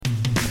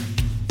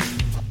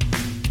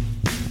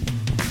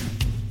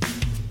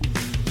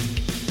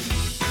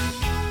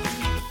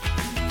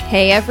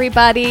Hey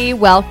everybody,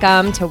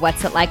 welcome to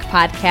What's It Like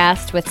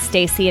podcast with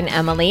Stacy and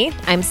Emily.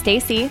 I'm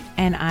Stacy.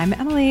 And I'm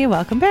Emily.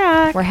 Welcome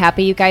back. We're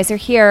happy you guys are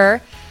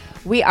here.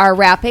 We are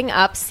wrapping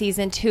up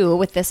season 2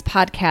 with this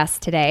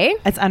podcast today.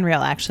 It's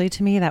unreal, actually,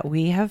 to me that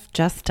we have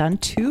just done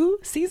 2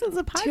 seasons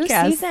of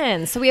podcasts. 2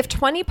 seasons. So we have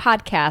 20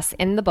 podcasts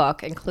in the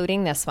book,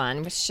 including this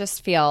one, which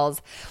just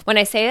feels, when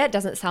I say it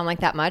doesn't sound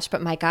like that much,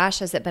 but my gosh,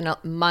 has it been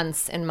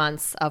months and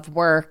months of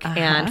work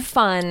and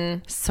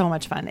fun. So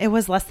much fun. It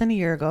was less than a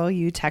year ago.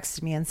 You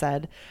texted me and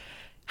said,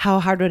 how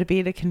hard would it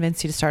be to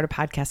convince you to start a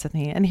podcast with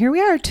me? And here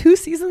we are, 2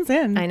 seasons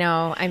in. I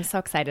know. I'm so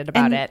excited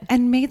about it.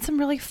 And made some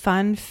really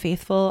fun,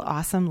 faithful,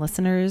 awesome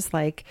listeners.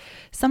 Like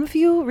some of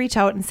you reach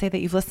out and say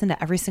that you've listened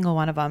to every single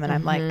one of them. And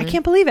I'm like, I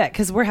can't believe it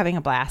because we're having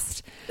a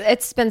blast.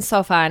 It's been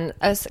so fun.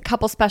 A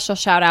couple special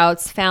shout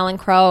outs. Fallon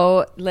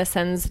Crow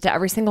listens to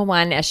every single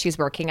one as she's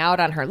working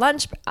out on her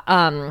lunch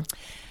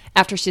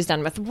after she's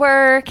done with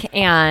work.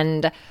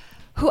 And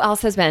who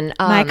else has been?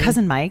 My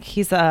cousin Mike,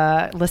 he's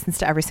listens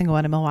to every single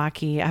one in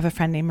Milwaukee. I have a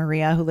friend named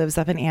Maria who lives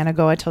up in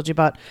Anago. I told you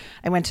about.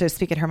 I went to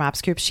speak at her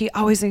MOPS group. She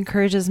always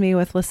encourages me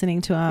with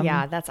listening to him.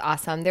 Yeah, that's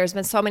awesome. There's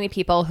been so many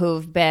people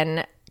who've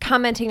been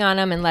commenting on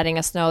them and letting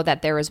us know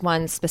that there was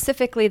one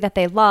specifically that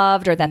they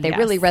loved or that they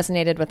really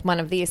resonated with one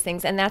of these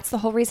things. And that's the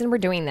whole reason we're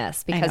doing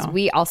this, because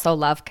we also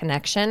love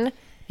connection.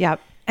 Yep.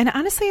 And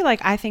honestly,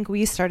 like I think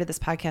we started this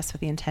podcast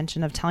with the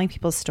intention of telling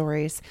people's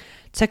stories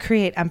to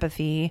create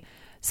empathy,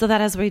 so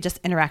that as we just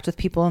interact with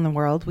people in the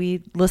world,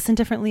 we listen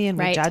differently and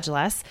we judge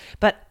less.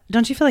 But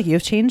don't you feel like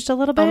you've changed a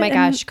little bit? Oh my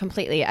gosh,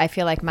 completely. I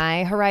feel like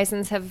my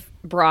horizons have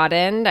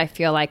broadened. I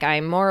feel like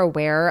I'm more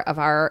aware of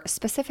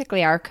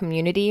specifically our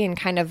community and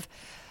kind of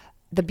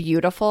the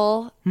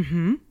beautiful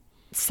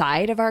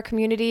side of our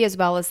community, as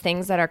well as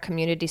things that our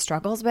community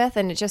struggles with.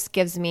 And it just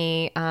gives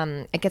me,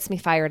 it gets me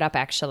fired up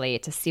actually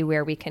to see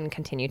where we can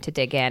continue to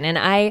dig in.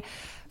 And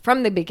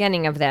from the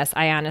beginning of this,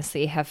 I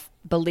honestly have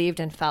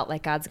believed and felt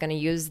like God's going to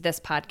use this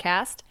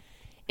podcast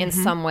in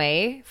some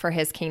way for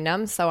his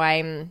kingdom. So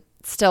I'm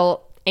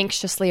still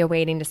anxiously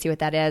awaiting to see what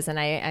that is. And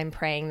I'm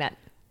praying that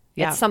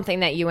it's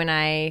something that you and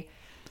I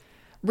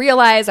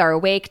realize, are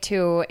awake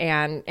to,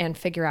 and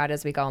figure out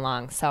as we go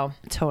along. So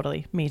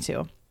totally. Me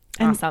too.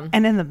 Awesome.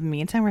 And in the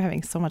meantime, we're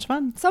having so much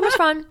fun. So much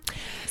fun.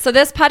 So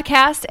this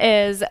podcast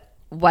is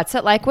What's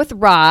It Like with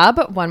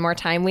Rob. One more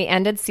time, we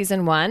ended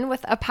season 1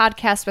 with a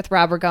podcast with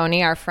Rob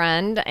Rigoni, our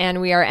friend,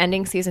 and we are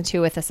ending season 2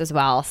 with this as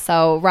well.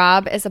 So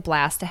Rob is a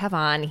blast to have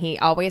on. He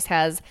always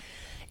has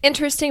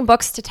interesting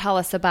books to tell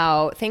us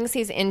about, things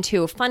he's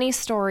into, funny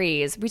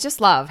stories. We just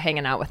love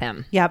hanging out with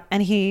him. Yep.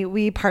 And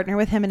we partner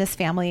with him and his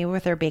family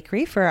with our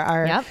bakery for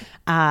our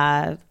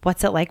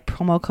What's It Like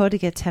promo code to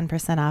get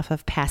 10% off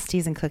of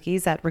pasties and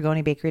cookies at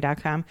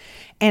rigonibakery.com.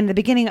 And the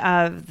beginning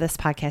of this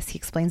podcast, he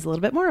explains a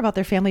little bit more about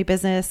their family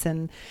business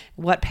and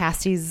what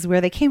pasties, where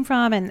they came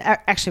from. And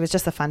actually, it was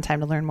just a fun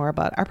time to learn more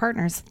about our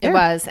partners. It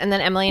was. And then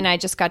Emily and I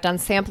just got done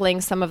sampling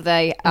some of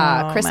the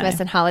Christmas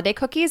and holiday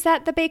cookies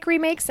that the bakery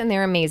makes, and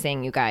they're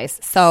amazing, you guys.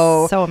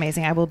 So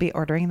amazing. I will be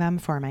ordering them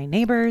for my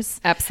neighbors.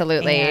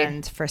 Absolutely.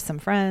 And for some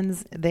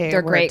friends.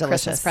 They're great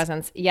delicious. Christmas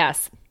presents.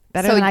 Yes.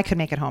 Better than I could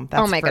make at home.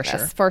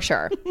 That's for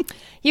sure.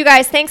 You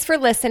guys, thanks for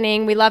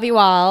listening. We love you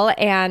all,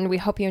 and we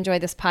hope you enjoy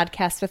this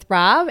podcast with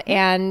Rob.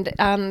 And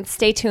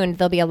stay tuned.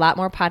 There'll be a lot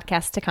more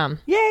podcasts to come.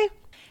 Yay.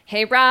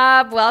 Hey,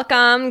 Rob.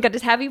 Welcome. Good to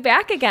have you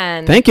back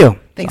again. Thank you.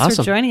 Thanks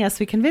for joining us.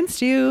 We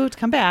convinced you to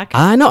come back.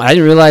 I know. I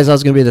didn't realize I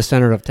was going to be the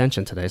center of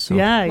attention today. So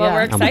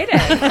we're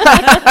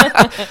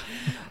excited.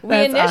 We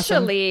That's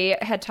initially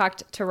had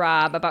talked to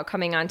Rob about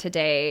coming on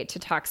today to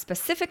talk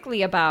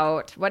specifically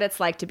about what it's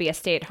like to be a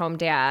stay-at-home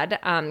dad,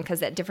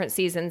 because at different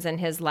seasons in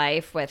his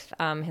life with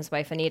his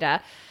wife,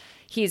 Anita,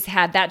 he's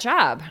had that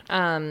job.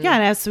 And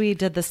as we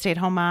did the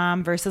stay-at-home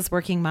mom versus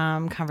working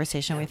mom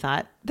conversation, we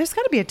thought there's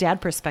got to be a dad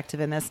perspective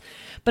in this.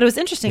 But it was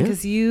interesting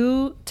because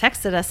you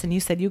texted us and you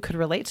said you could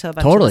relate to a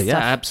bunch of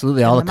stuff.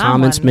 Absolutely. All the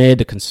comments made,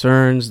 the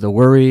concerns, the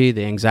worry,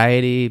 the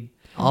anxiety,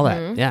 all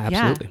that. Yeah,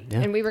 absolutely.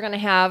 Yeah. And we were going to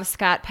have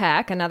Scott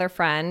Peck, another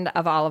friend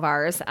of all of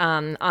ours,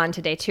 on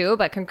today too.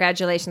 But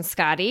congratulations,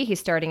 Scotty. He's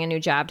starting a new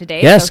job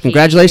today. Yes,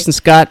 congratulations,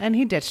 Scott. And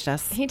he ditched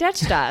us.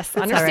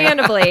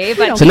 Understandably.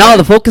 But so now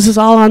the focus is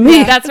all on me.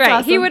 Yeah, that's right.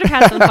 Awesome. He would have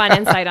had some fun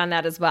insight on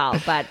that as well.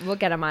 But we'll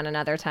get him on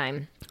another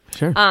time.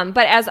 Sure.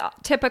 But as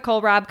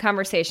typical Rob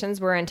conversations,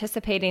 we're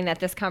anticipating that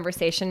this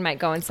conversation might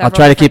go in several. I'll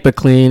try to keep it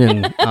clean.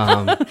 And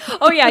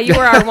oh yeah, you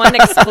were our one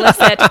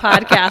explicit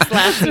podcast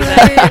last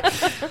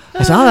season.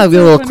 So I'll be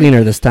a little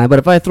cleaner this time. But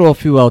if I throw a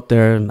few out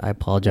there, I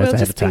apologize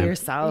ahead of time. Just be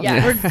yourself.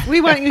 Yeah. We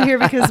want you here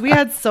because we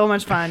had so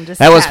much fun.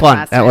 That was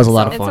fun. That was a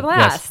lot of fun. It's a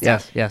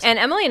blast. Yes. And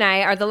Emily and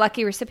I are the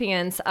lucky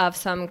recipients of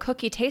some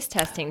cookie taste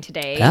testing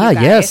today.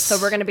 Yes. So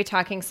we're going to be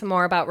talking some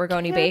more about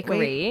Rigoni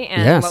Bakery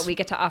and what we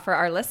get to offer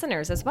our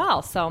listeners as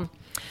well. So.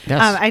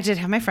 Yes. I did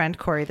have my friend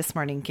Corey this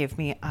morning give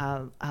me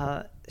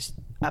a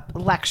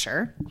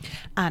lecture,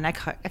 and I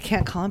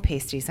can't call them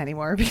pasties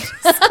anymore.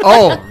 Because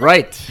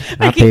right.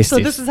 So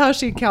this is how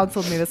she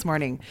counseled me this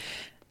morning.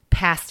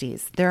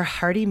 pasties. They're a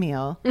hearty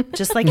meal,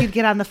 just like you'd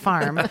get on the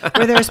farm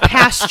where there's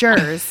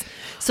pastures.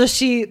 So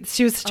she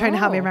was trying to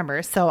help me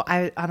remember. So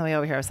on the way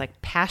over here, I was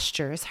like,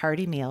 pastures,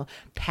 hearty meal,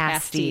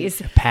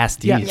 pasties.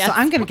 Pasties. Yeah, yes. So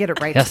I'm going to get it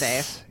right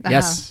today.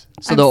 Yes.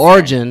 So the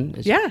origin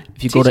is,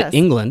 if you go to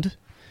England,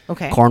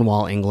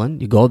 Cornwall,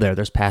 England, you go there,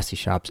 there's pasty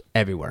shops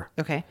everywhere.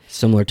 Okay.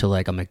 Similar to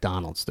like a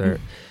McDonald's. They're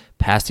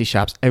pasty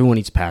shops. Everyone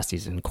eats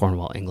pasties in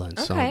Cornwall, England.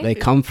 So they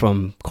come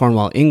from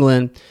Cornwall,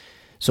 England.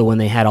 So when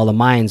they had all the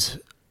mines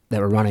that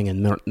were running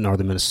in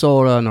northern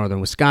Minnesota, northern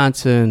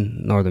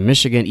Wisconsin, northern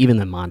Michigan, even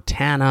in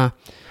Montana,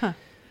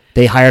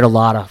 they hired a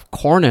lot of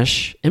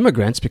Cornish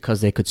immigrants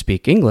because they could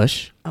speak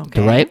English,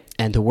 right?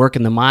 And to work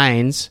in the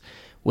mines.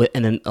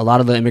 And then a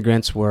lot of the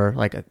immigrants were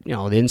like, they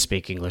didn't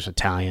speak English,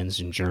 Italians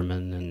and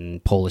German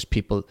and Polish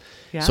people.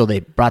 Yeah. So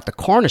they brought the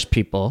Cornish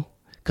people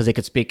because they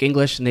could speak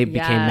English, and they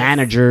became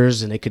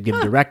managers, and they could give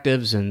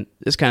directives and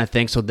this kind of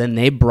thing. So then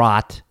they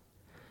brought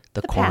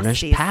the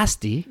Cornish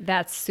pasty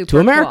That's super to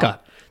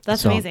America. Cool.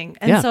 That's amazing.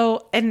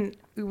 And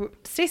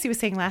Stacy was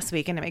saying last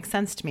week, and it makes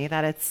sense to me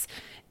that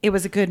it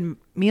was a good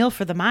meal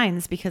for the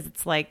mines because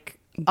it's like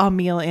a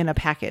meal in a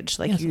package.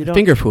 Like you don't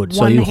finger food.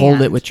 So you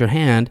hold it with your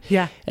hand.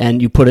 Yeah.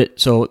 And you put it,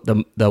 so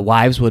the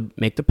wives would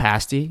make the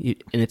pasty,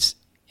 and it's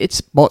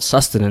about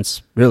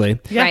sustenance, really.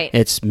 Yeah. Right.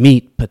 It's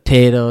meat,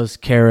 potatoes,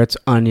 carrots,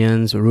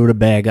 onions,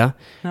 rutabaga,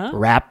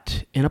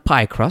 wrapped in a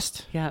pie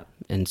crust. Yeah.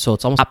 And so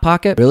it's almost Hot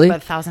Pocket, really.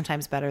 But 1,000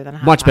 times better than a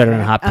Hot Much Pocket. better than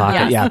a Hot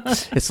Pocket, yeah.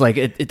 It's like,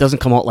 it doesn't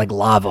come out like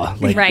lava.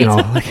 Like, right.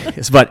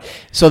 But,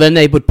 so then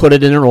they would put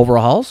it in their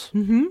overalls,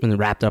 and then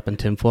wrapped up in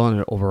tinfoil in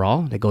their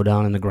overall. They go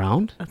down in the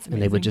ground,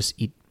 and they would just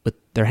eat with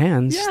their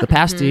hands the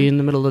pasty in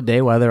the middle of the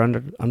day while they're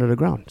under the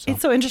ground. So.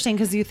 It's so interesting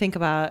because you think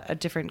about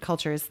different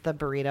cultures, the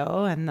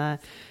burrito and the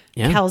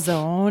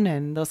calzone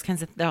and those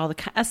kinds of, they're all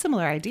a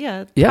similar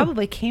idea.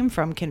 Probably came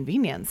from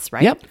convenience,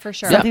 right? Yep. For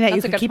sure. Something that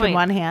you could keep in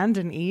one hand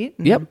and eat.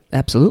 And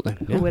absolutely.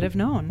 Who would have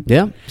known?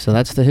 Yeah. So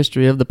that's the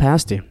history of the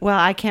pasty. Well,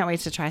 I can't wait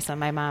to try some.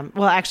 My mom,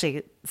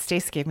 actually,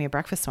 Stace gave me a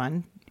breakfast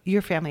one.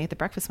 Your family ate the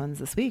breakfast ones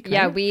this week, right?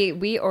 Yeah,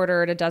 we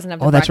ordered a dozen of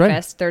the breakfast.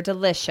 Right. They're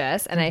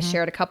delicious, and I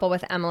shared a couple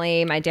with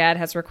Emily. My dad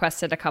has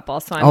requested a couple,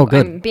 so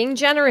I'm being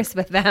generous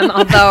with them,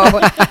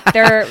 although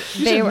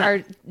they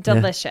are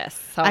delicious.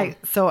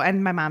 So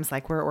and my mom's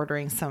like, we're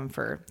ordering some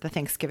for the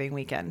Thanksgiving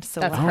weekend.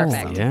 So that's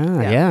perfect.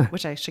 Yeah.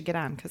 Which I should get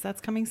on because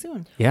that's coming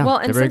soon. Yeah. Well,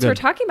 and since we're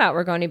talking about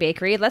Ragone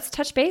Bakery, let's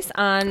touch base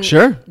on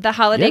the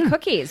holiday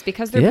cookies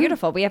because they're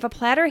beautiful. We have a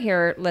platter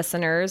here,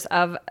 listeners,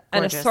 of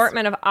an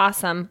assortment of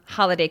awesome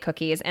holiday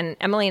cookies. And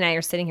Emily and I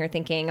are sitting here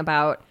thinking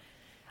about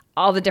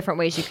all the different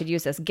ways you could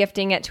use this.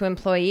 Gifting it to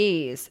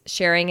employees,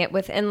 sharing it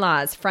with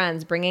in-laws,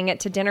 friends, bringing it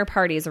to dinner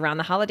parties around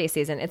the holiday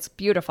season. It's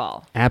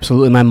beautiful.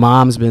 Absolutely. My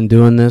mom's been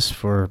doing this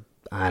for,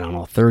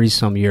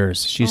 30-some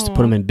years. She used to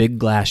put them in big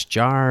glass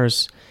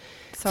jars.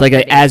 So it's like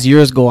as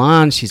years go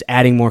on, she's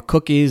adding more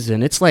cookies,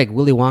 and it's like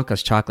Willy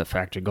Wonka's chocolate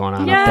factory going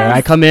on up there.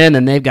 I come in,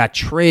 and they've got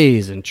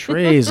trays and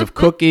trays of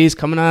cookies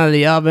coming out of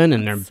the oven,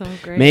 and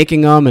they're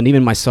making them, and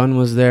even my son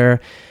was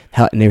there.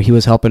 And he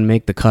was helping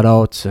make the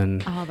cutouts, and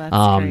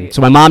that's great.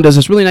 So my mom does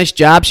this really nice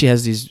job. She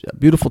has these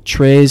beautiful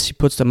trays. She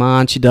puts them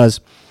on. She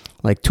does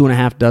like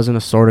 2.5 dozen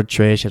assorted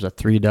trays. She has a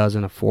 3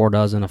 dozen, a 4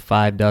 dozen, a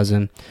 5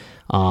 dozen,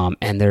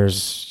 and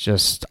there's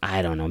just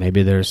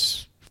maybe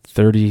there's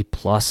 30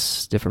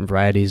 plus different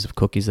varieties of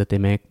cookies that they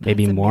make,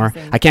 maybe more.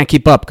 I can't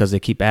keep up because they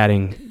keep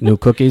adding new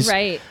cookies.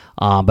 Right.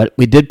 But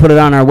we did put it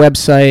on our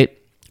website,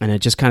 and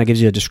it just kind of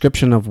gives you a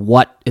description of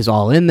what is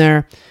all in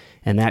there.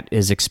 And that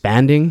is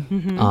expanding,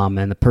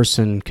 and the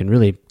person can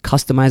really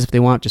customize if they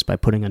want just by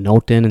putting a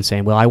note in and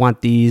saying, well, I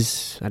want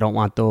these, I don't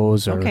want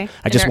those, or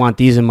I just want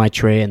these in my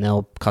tray, and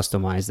they'll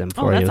customize them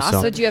for you.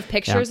 Awesome. So do you have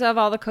pictures of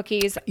all the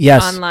cookies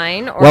Yes.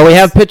 online? Or well, we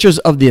have pictures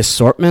of the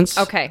assortments.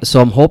 Okay.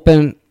 So I'm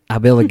hoping I'll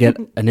be able to get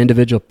an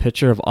individual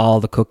picture of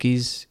all the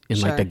cookies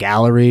in like the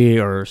gallery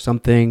or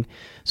something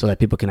so that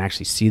people can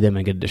actually see them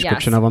and get a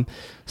description of them.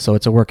 So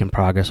it's a work in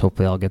progress.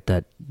 Hopefully I'll get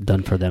that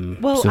done for them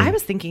soon. I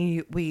was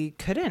thinking we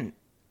couldn't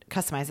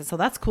customize it, so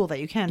that's cool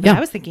that you can, but I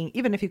was thinking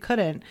even if you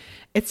couldn't,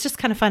 it's just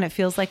kind of fun. It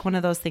feels like one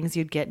of those things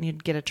you'd get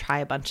to try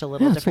a bunch of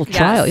little different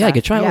trial. You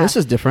get trial. This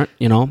is different,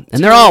 and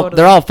they're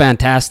all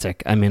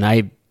fantastic. I mean,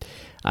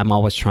 I'm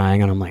always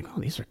trying, and I'm like,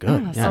 oh, these are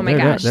good. Oh my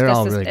gosh, they're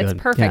all really good.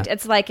 It's perfect.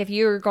 It's like if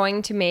you're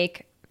going to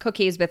make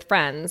cookies with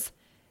friends,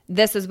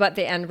 this is what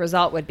the end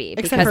result would be,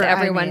 because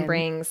everyone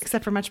brings...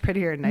 Except for much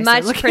prettier and nicer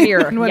much looking.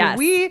 prettier,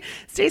 when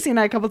Stacy and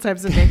I a couple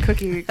times have made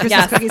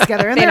Christmas cookies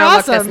together, and they're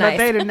awesome, but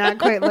they do not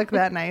quite look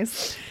that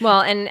nice.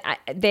 Well, and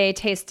they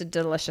tasted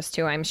delicious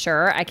too, I'm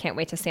sure. I can't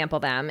wait to sample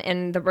them.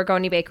 And the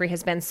Ragone Bakery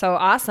has been so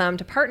awesome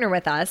to partner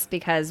with us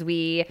because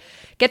we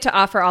get to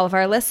offer all of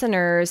our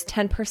listeners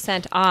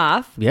 10%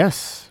 off.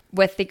 Yes.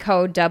 With the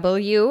code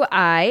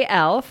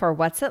WIL for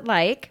What's It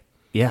Like.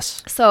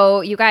 Yes. So,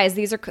 you guys,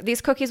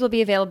 these cookies will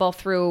be available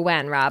through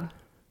when, Rob?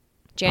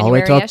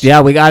 January-ish?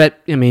 Yeah, we got it.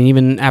 I mean,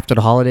 even after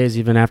the holidays,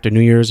 even after New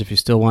Year's, if you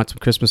still want some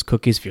Christmas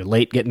cookies, if you're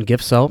late getting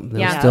gifts out,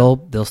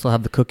 they'll still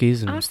have the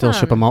cookies and still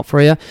ship them out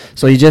for you.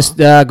 So you just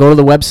go to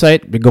the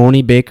website,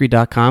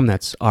 rigonibakery.com.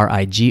 That's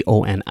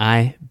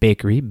RIGONI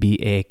Bakery,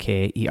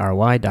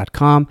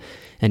 BAKERY.com.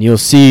 And you'll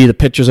see the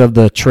pictures of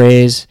the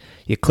trays.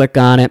 You click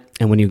on it,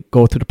 and when you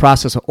go through the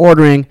process of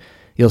ordering,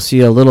 you'll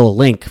see a little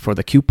link for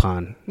the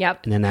coupon.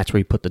 Yep. And then that's where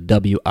you put the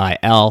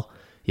WIL.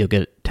 You'll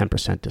get a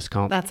 10%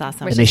 discount. That's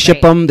awesome. And they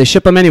ship them. They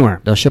ship them anywhere.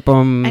 They'll ship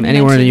them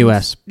anywhere in the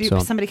U.S. So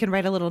somebody can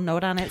write a little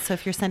note on it. So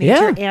if you're sending it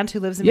to your aunt who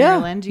lives in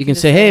Maryland, you can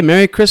say, "Hey,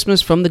 Merry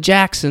Christmas from the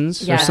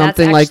Jacksons," or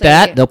something like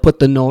that. They'll put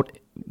the note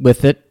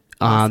with it.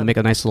 Make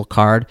a nice little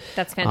card.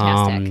 That's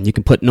fantastic. You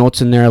can put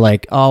notes in there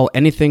like, "Oh,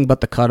 anything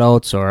but the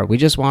cutouts," or "We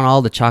just want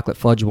all the chocolate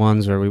fudge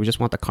ones," or "We just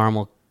want the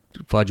caramel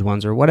fudge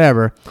ones," or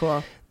whatever.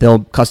 Cool.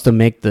 They'll custom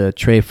make the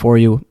tray for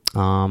you.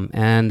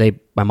 And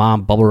my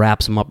mom bubble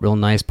wraps them up real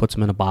nice, puts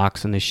them in a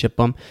box, and they ship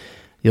them.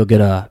 You'll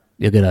get a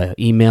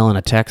email and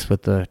a text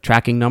with the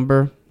tracking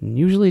number.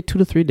 Usually 2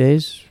 to 3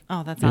 days.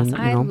 Oh, that's awesome!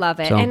 I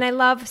love it, and I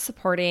love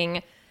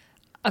supporting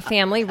a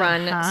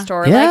family-run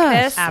store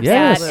like this that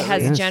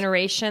has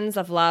generations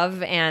of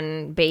love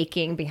and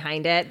baking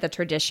behind it. The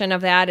tradition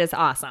of that is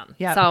awesome.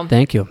 Yeah. So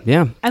thank you.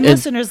 Yeah. And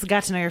listeners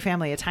got to know your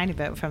family a tiny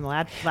bit from the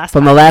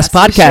last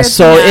podcast.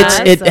 So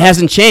it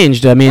hasn't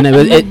changed. I mean,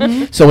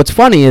 so what's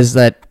funny is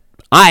that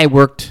I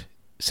worked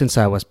since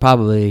I was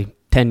probably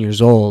 10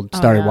 years old.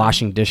 Started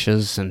washing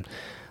dishes and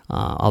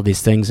all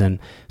these things, and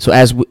so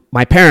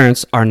my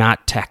parents are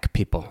not tech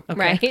people,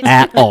 right?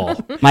 At all.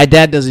 My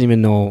dad doesn't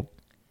even know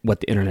what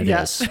the internet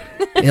is.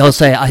 He'll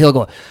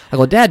go,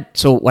 "Dad,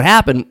 so what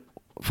happened?"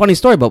 Funny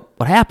story about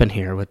what happened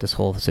here with this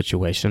whole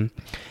situation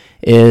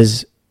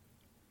is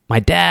I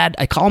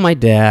call my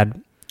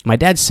dad. My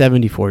dad's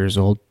 74 years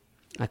old.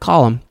 I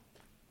call him.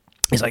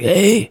 He's like,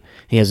 "Hey,"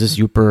 he has this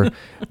Uper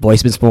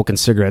voice. He's been smoking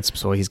cigarettes,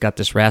 so he's got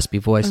this raspy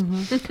voice.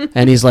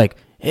 And he's like,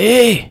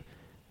 "Hey,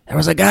 there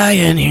was a guy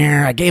in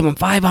here. I gave him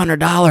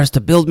 $500 to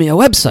build me a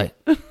website."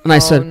 And I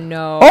said,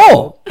 no.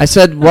 "Oh." I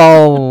said,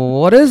 "Well,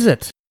 what is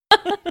it?"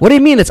 "What do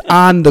you mean it's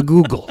on the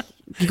Google?"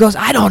 He goes,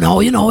 "I don't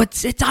know.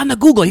 It's on the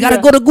Google. You got to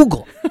go to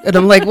Google." And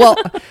I'm like, "Well,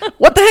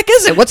 what the heck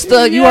is it? What's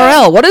the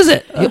URL? What is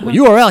it?"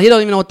 URL. He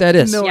don't even know what that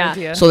is. No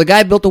idea. So the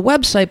guy built a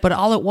website, but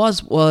all it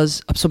was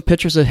some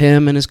pictures of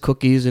him and his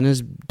cookies and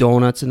his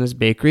donuts and his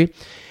bakery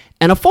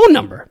and a phone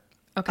number.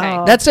 Okay.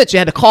 That's it. You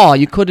had to call.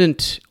 You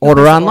couldn't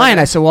order online.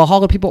 I said, "Well, how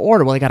do people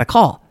order?" "Well, they got to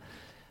call."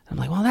 I'm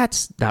like, "Well,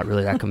 that's not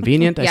really that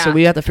convenient." I said,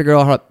 "We have to figure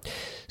out how."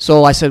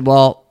 So I said,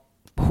 "Well,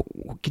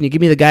 can you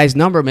give me the guy's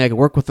number? Maybe I can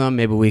work with them.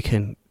 Maybe we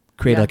can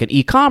create like an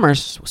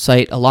e-commerce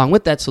site along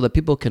with that so that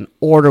people can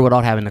order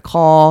without having to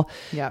call."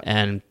 Yeah.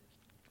 And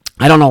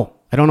I don't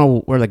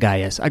know where the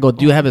guy is. I go,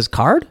 "Do you have his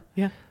card?"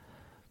 Yeah.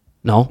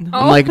 No.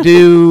 I'm like, "Do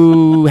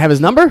you have his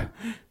number?"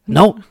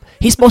 "No.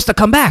 He's supposed to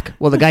come back."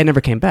 Well, the guy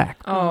never came back.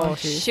 Oh,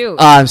 shoot.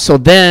 So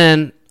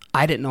then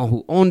I didn't know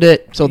who owned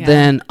it. So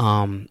then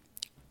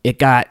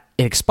it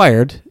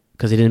expired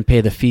because he didn't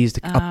pay the fees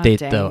to update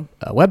the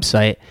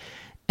website.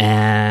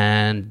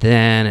 And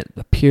then it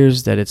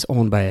appears that it's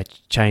owned by a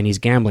Chinese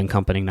gambling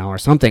company now or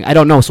something. I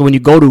don't know. So when you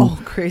go to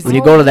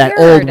that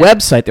old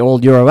website, the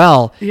old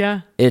URL,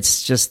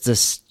 it's just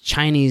this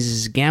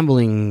Chinese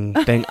gambling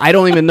thing. I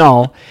don't even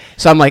know.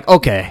 So I'm like,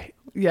 okay,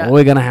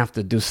 we're gonna have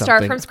to do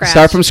something.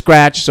 Start from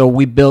scratch. So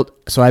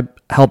I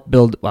helped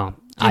build. Well,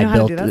 I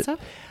built it.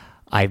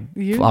 I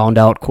found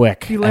out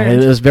quick. You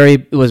learned. It was very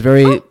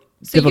difficult.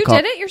 So you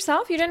did it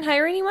yourself? You didn't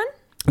hire anyone?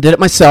 I did it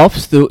myself.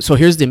 So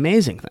here's the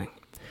amazing thing.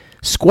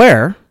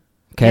 Square,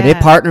 they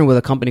partner with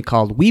a company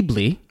called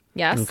Weebly.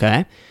 Yes.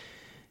 Okay.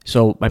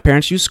 So my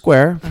parents use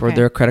Square for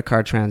their credit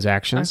card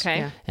transactions.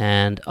 Okay.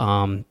 And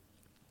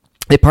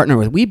they partner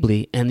with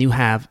Weebly, and you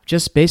have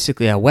just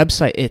basically a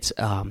website.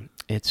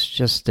 It's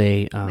just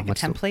a like a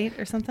template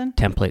or something.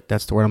 Template.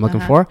 That's the word I'm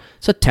looking for.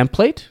 It's a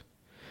template.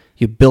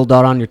 You build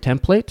out on your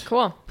template.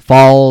 Cool.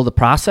 Follow the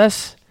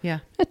process.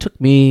 Yeah. It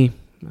took me,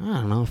 I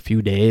don't know, a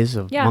few days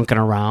of monkeying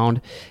around,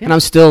 and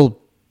I'm still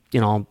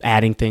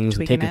adding things,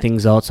 taking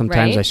things out.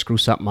 Sometimes I screw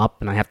something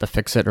up and I have to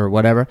fix it or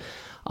whatever.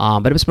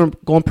 But it's been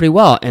going pretty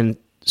well. And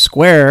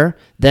Square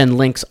then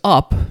links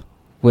up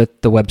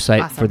with the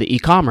website for the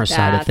e-commerce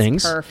side of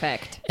things.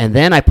 Perfect. And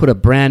then I put a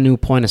brand new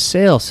point of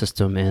sale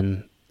system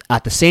in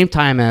at the same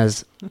time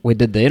as we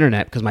did the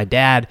internet, because my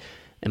dad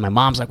and my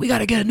mom's like, "We got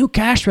to get a new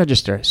cash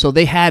register." So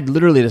they had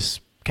literally this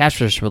cash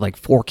register with like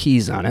 4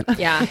 keys on it.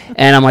 Yeah.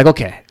 And I'm like,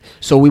 okay.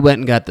 So we went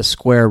and got the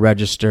Square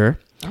register,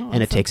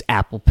 and it takes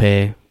Apple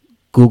Pay,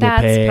 Google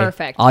Pay,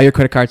 perfect. all your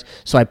credit cards.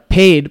 So I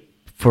paid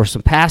for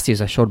some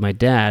pasties. I showed my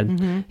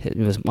dad. It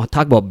was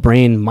talk about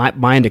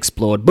mind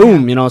explode.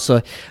 Boom,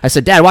 So I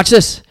said, "Dad, watch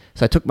this."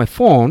 So I took my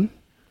phone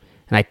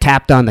and I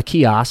tapped on the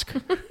kiosk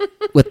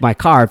with my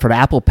card for the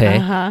Apple Pay.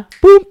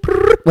 Boom,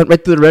 went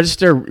right through the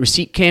register.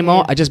 Receipt came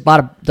out. I just bought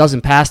a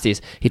dozen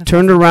pasties. He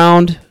turned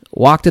around,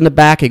 walked in the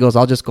back. He goes,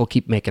 "I'll just go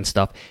keep making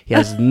stuff." He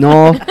has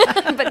no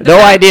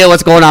No idea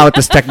what's going on with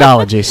this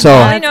technology. So,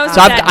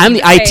 I'm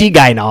the IT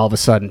guy now all of a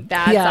sudden.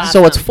 That's awesome.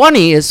 So what's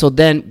funny is, so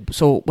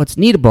what's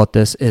neat about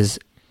this is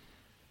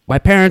my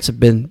parents have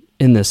been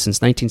in this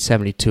since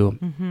 1972.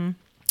 Mm-hmm.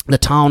 The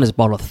town is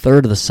about a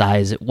third of the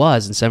size it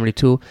was in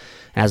 72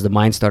 as the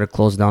mine started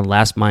closing down. The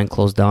last mine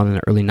closed down in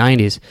the early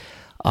 90s.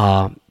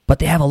 But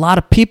they have a lot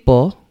of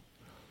people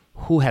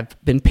who have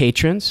been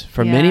patrons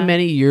for many,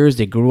 many years.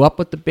 They grew up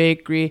with the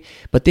bakery,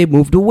 but they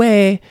moved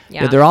away.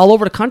 Yeah. They're all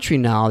over the country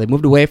now. They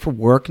moved away for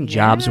work and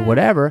jobs or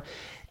whatever.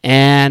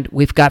 And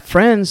we've got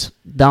friends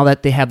now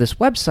that they have this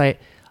website.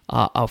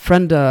 A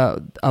friend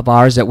of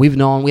ours that we've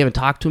known, we haven't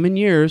talked to him in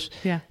years.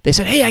 Yeah. They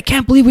said, "Hey, I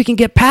can't believe we can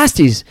get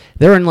pasties."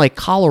 They're in like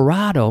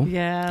Colorado.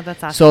 Yeah,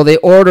 that's awesome. So they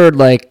ordered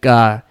like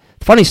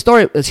funny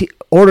story is he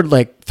ordered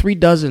like 3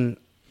 dozen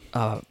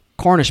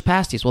Cornish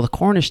pasties. Well, the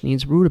Cornish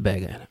needs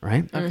rutabaga in it,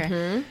 right? Okay.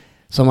 Mm-hmm.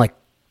 So I'm like,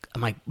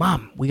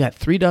 Mom, we got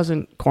 3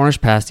 dozen Cornish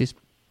pasties.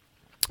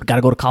 Got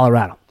to go to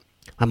Colorado.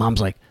 My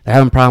mom's like, they're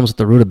having problems with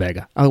the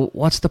rutabaga. Oh,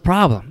 what's the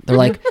problem? They're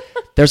like,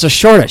 there's a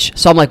shortage.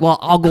 So I'm like, well,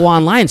 I'll go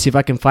online and see if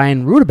I can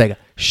find rutabaga.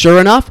 Sure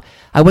enough,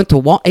 I went to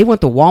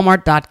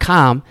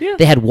Walmart.com. Yeah.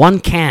 They had 1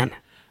 can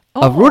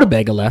of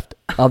rutabaga left,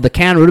 of the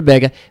canned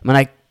rutabaga.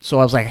 So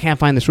I was like, I can't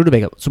find this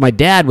rutabaga. So my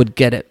dad would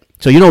get it.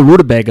 So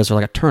rutabagas are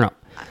like a turnip.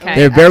 Okay.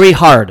 They're very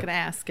hard. I'm going to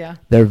ask, yeah.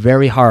 They're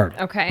very hard.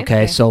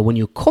 Okay. So when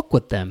you cook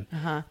with them,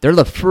 they're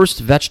the first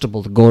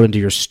vegetable to go into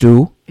your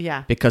stew.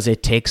 Yeah. Because they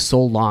take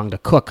so long to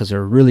cook because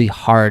they're really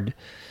hard.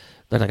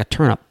 They're like a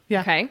turnip.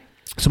 Yeah. Okay.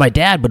 So my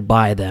dad would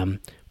buy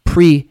them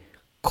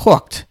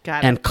pre-cooked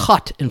and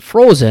cut and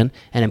frozen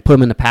and then put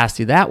them in the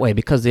pasty that way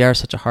because they are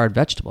such a hard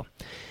vegetable.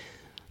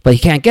 But he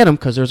can't get them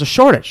because there's a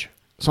shortage.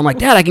 So I'm like,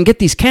 Dad, I can get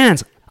these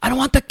cans. I don't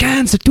want the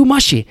cans. They're too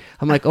mushy.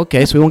 I'm like,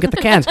 okay, so we won't get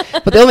the cans.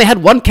 But they only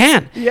had 1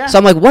 can. Yeah. So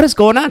I'm like, what is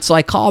going on? So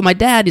I call my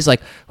dad. He's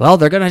like, well,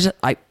 they're going to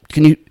I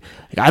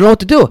don't know what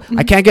to do.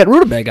 I can't get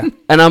rutabaga.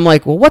 And I'm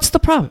like, well, what's the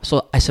problem?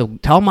 So I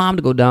said, tell Mom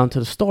to go down to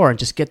the store and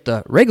just get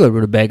the regular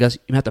rutabagas.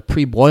 You have to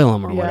pre-boil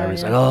them or whatever.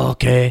 He's like, oh,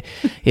 okay.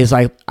 He's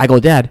like,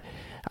 Dad,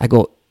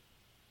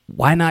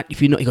 why not? If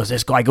he goes,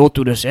 I go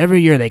through this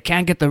every year. They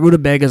can't get the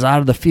rutabagas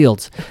out of the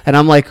fields. And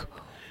I'm like,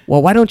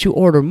 well, why don't you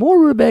order more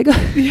rutabaga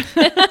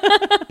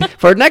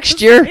for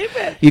next year?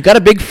 You got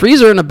a big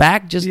freezer in the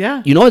back. Just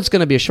it's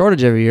going to be a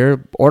shortage every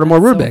year. Order more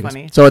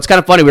rutabagas. So it's kind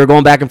of funny. We were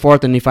going back and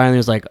forth, and he finally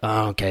was like,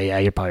 "Oh, okay, yeah,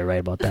 you're probably right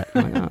about that."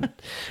 I'm like, oh.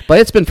 But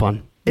it's been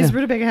fun. Is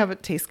rutabaga have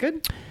it taste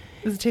good?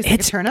 Does it taste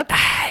like a turnip?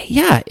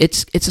 Yeah,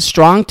 it's a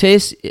strong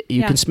taste.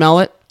 You can smell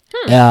it.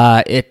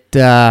 But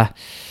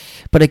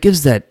it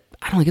gives that.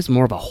 I don't know, it gives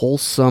more of a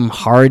wholesome,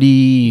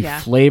 hearty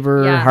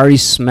flavor, hearty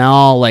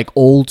smell, like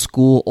old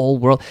school,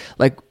 old world.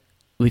 Like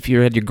if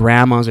you had your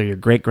grandma's or your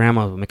great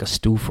grandma would make a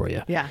stew for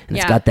you. Yeah. And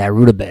it's got that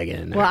rutabaga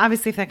in there. Well,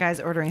 obviously, if that guy's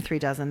ordering 3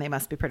 dozen, they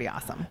must be pretty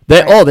awesome.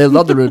 They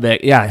love the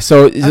rutabaga. Yeah.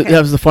 So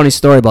that was a funny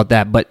story about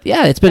that. But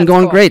yeah, it's been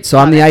going great. So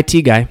I'm the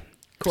IT guy.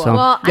 Cool. So,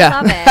 well, I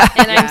love it.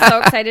 And I'm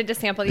so excited to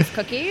sample these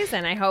cookies.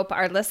 And I hope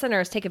our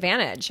listeners take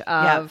advantage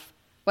of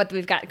what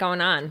we've got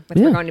going on with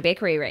Ragone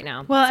Bakery right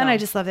now. Well, and I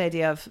just love the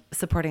idea of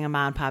supporting a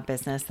mom and pop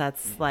business.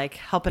 That's like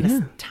helping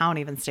a town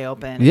even stay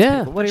open.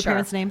 Yeah. What are your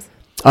parents' names?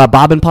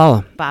 Bob and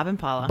Paula. Bob and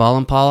Paula. Bob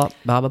and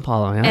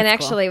Paula. Yeah. And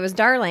actually, it was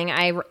darling.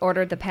 I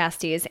ordered the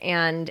pasties,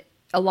 and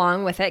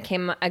along with it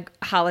came a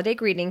holiday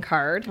greeting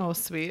card. Oh,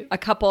 sweet. A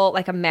couple,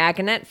 like a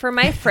magnet for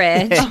my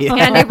fridge,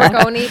 and a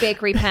Ragone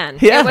Bakery pen.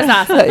 Yeah. It was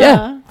awesome.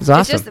 Yeah. It was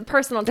awesome. It's just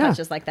personal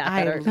touches like that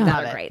that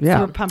are great. Yeah.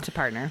 So we're pumped to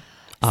partner.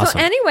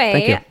 Awesome. So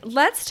anyway,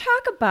 let's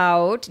talk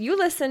about, you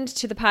listened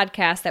to the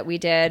podcast that we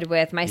did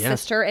with my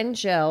sister and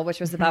Jill,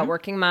 which was about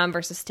working mom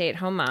versus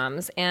stay-at-home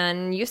moms,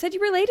 and you said you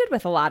related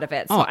with a lot of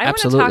it. So I want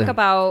to talk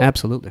about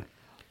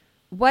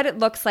what it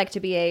looks like to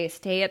be a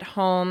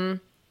stay-at-home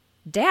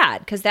dad,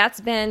 because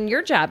that's been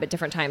your job at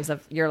different times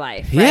of your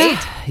life, right?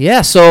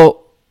 Yeah.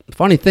 So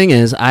funny thing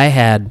is,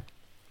 my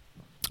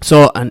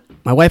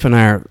wife and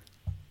I are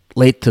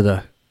late to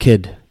the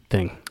kid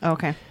thing.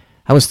 Okay.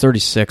 I was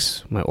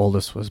 36. My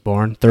oldest was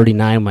born.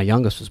 39. My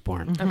youngest was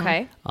born. Mm-hmm.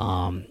 Okay.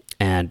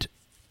 And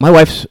my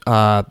wife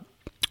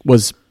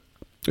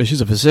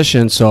she's a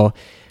physician, so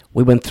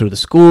we went through the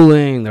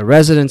schooling, the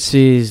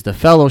residencies, the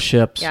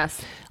fellowships.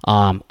 Yes.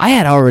 I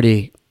had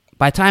already,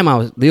 by the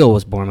time Leo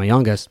was born, my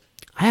youngest,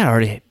 I had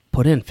already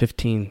put in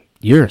 15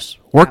 years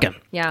working.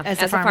 Yeah.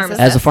 As a pharmacist.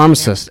 As a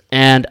pharmacist. Yeah.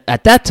 And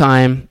at that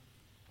time,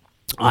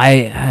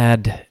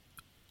 I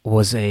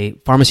was a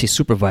pharmacy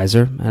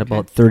supervisor. I had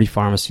about 30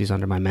 pharmacies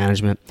under my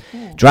management,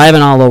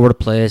 driving all over the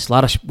place, a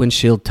lot of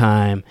windshield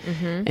time.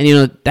 Mm-hmm.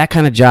 And, that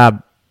kind of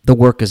job, the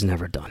work is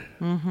never done.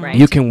 Mm-hmm. Right.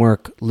 You can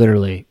work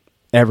literally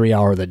every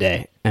hour of the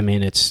day. I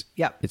mean, it's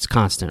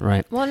constant,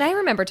 right? Well, and I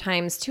remember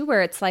times, too,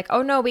 where it's like,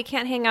 oh, no, we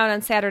can't hang out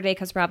on Saturday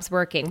because Rob's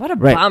working. What a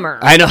bummer.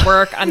 I know.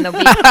 Work on the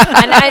week.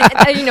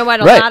 And you know what?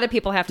 A lot of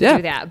people have to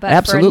do that.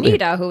 But for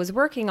Anita, who was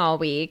working all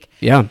week,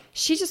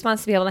 she just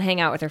wants to be able to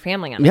hang out with her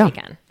family on the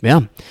weekend.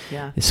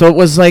 Yeah. So it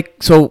was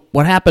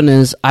what happened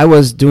is I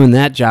was doing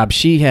that job.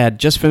 She had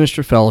just finished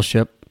her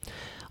fellowship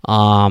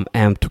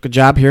and took a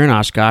job here in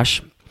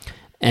Oshkosh.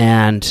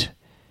 And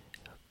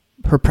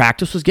her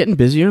practice was getting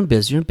busier and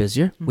busier and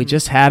busier. Mm-hmm. We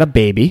just had a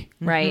baby.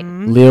 Right.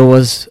 Leo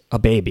was a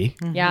baby.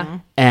 Mm-hmm. Yeah.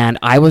 And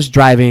I was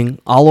driving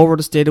all over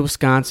the state of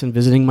Wisconsin,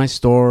 visiting my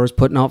stores,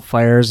 putting out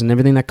fires and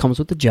everything that comes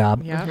with the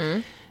job. Yeah.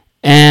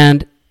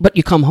 Mm-hmm. But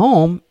you come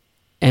home,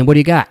 and what do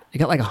you got? You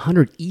got like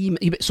 100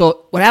 emails.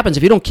 So what happens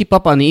if you don't keep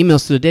up on the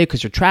emails through the day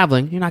because you're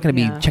traveling? You're not going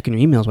to be checking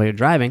your emails while you're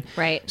driving.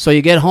 Right. So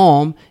you get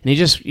home, and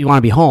you want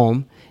to be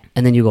home,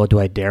 and then you go, do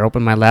I dare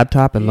open my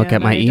laptop and look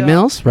at my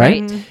emails?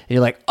 Right? And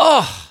you're like,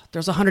 oh,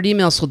 there's 100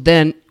 emails. So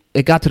then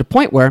it got to the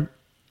point where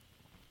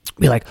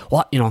we're like,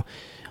 well,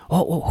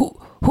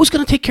 who's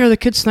going to take care of the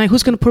kids tonight?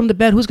 Who's going to put them to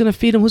bed? Who's going to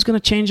feed them? Who's going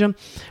to change them?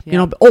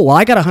 Yeah.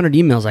 I got 100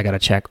 emails I got to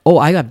check. Oh,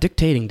 I got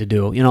dictating to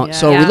do.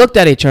 So we looked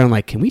at each other and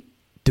like, can we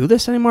do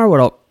this anymore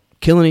without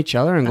killing each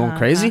other and going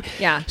crazy?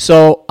 Yeah.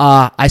 So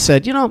I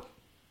said,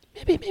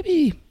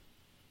 maybe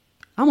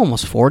I'm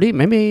almost 40.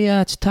 Maybe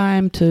it's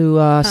time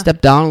to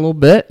step down a little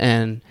bit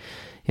and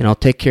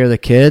take care of the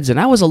kids. And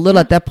I was a little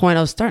at that point.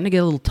 I was starting to get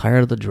a little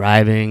tired of the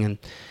driving,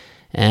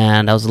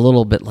 and I was a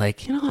little bit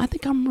like, I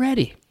think I'm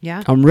ready.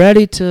 Yeah. I'm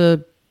ready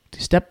to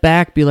step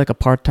back, be like a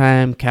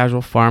part-time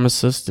casual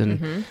pharmacist,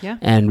 and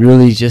and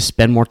really just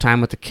spend more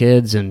time with the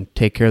kids and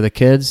take care of the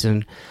kids.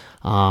 And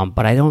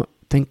but I don't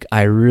think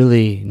I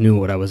really knew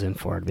what I was in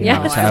for, to be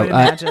honest. I would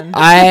imagine.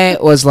 I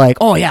was like,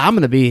 oh yeah, I'm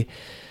gonna be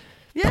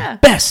the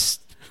best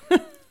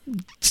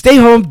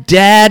stay-home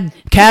dad,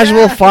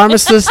 casual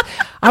pharmacist.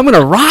 I'm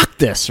gonna rock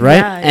this, right?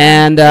 Yeah.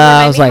 And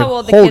I was like, how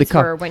old the holy kids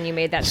cow. were when you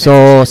made that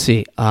So let's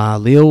see,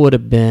 Leo would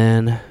have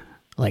been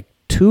like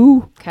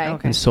 2. Okay.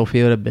 And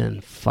Sophia would have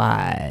been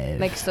 5.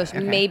 Like, so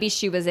maybe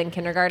she was in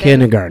kindergarten?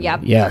 Kindergarten,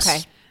 Yep. yes.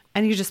 Okay.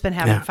 And you've just been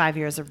having 5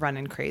 years of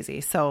running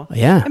crazy. So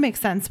it makes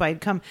sense why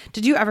you'd come.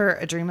 Did you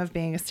ever dream of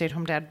being a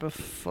stay-at-home dad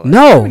before?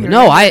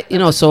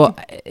 No. So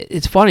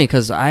it's funny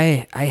because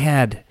I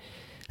had,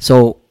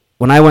 so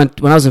when I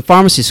was in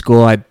pharmacy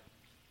school,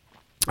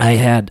 I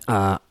had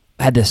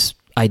this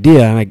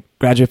idea, and I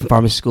graduated from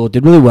pharmacy school,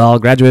 did really well,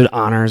 graduated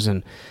honors,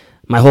 and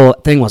my whole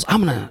thing was,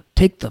 I'm going to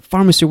take the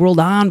pharmacy world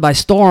on by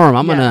storm.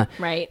 I'm going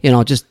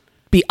to, just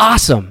be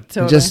awesome.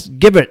 Totally. And just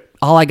give it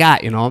all I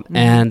got, Mm-hmm.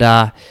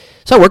 And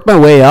so I worked my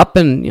way up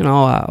and,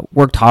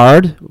 worked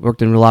hard,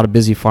 worked in a lot of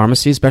busy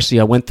pharmacies, especially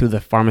I went through the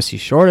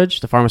pharmacist shortage,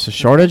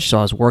 so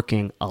I was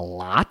working a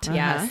lot.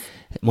 Yes.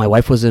 My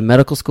wife was in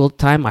medical school at the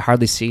time. I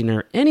hardly seen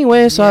her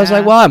anyway, so I was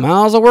like, well, I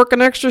might as well work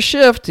an extra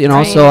shift,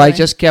 so I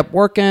just kept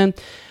working.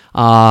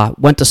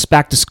 Went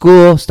back to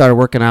school, started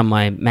working on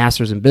my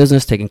master's in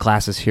business, taking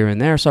classes here and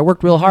there. So I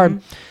worked real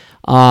hard.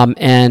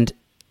 And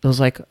I was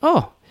like,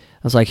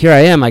 here I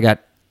am. I got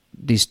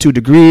these 2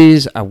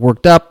 degrees. I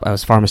worked up. I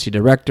was pharmacy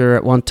director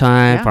at one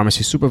time,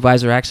 pharmacy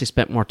supervisor. I actually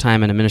spent more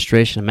time in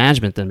administration and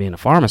management than being a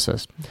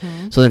pharmacist.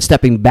 Mm-hmm. So then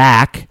stepping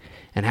back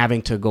and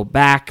having to go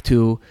back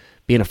to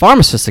being a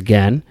pharmacist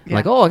again,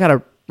 like, I got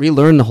to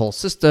relearn the whole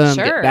system,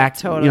 get back,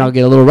 get a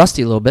little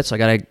rusty a little bit. So I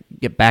got to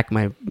get back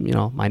my,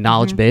 my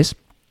knowledge base.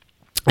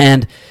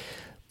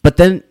 But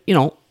then,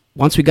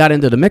 once we got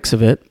into the mix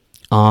of it,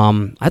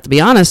 I have to be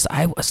honest,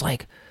 I was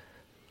like,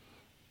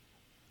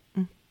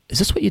 is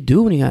this what you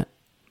do when you got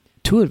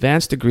 2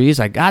 advanced degrees?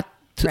 I got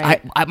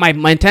to,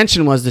 my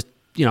intention was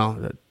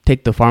to,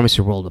 take the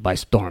pharmacy world by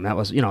storm. That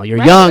was, you're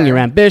young, you're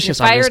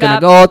ambitious. I'm just going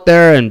to go out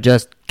there and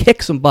just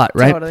kick some butt,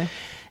 right? Totally.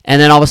 And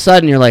then all of a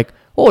sudden you're like,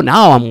 oh,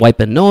 now I'm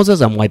wiping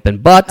noses, I'm wiping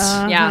butts.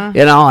 And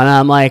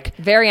I'm like,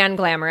 very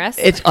unglamorous.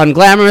 It's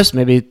unglamorous,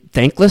 maybe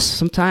thankless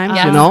sometimes,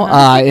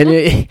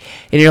 and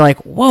you're like,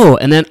 whoa.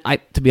 And then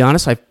to be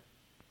honest,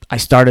 I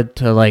started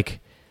to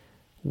like,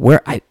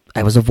 where I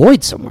was a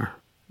void somewhere.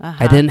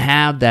 I didn't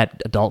have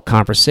that adult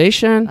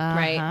conversation,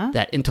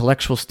 that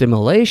intellectual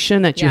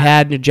stimulation that you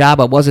had in your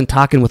job. I wasn't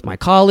talking with my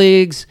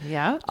colleagues.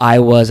 Yeah. I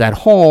was at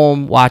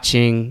home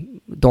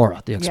watching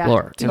Dora the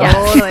Explorer.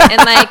 Totally. And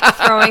like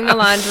throwing the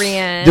laundry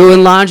in.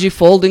 Doing laundry,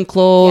 folding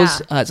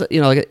clothes,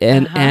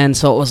 and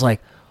so it was like,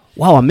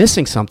 wow, I'm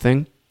missing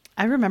something.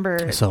 I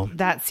remember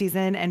that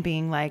season and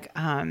being like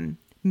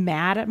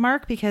mad at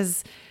Mark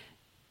because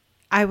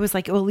I was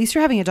like, well, at least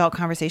you're having adult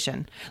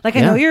conversation. Like,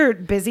 I know you're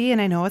busy and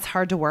I know it's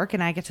hard to work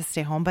and I get to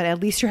stay home, but at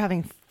least you're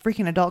having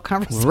freaking adult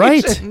conversation.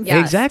 Right.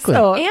 Yes. Exactly.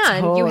 So,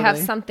 and you have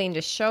something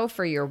to show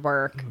for your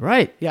work.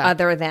 Right. Yeah.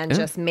 Other than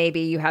just maybe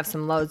you have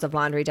some loads of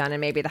laundry done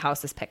and maybe the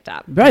house is picked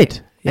up.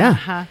 Right.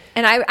 Yeah.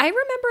 And I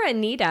remember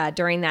Anita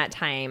during that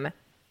time.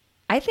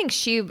 I think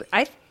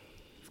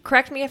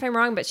correct me if I'm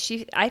wrong, but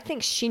I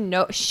think she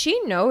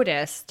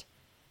noticed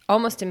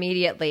almost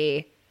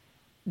immediately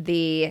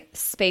the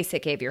space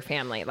it gave your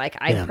family. Like,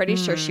 I'm pretty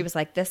sure she was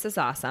like, this is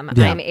awesome.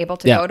 I'm able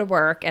to go to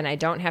work and I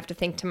don't have to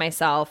think to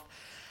myself,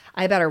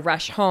 I better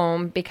rush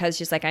home, because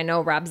she's like, I know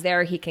Rob's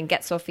there. He can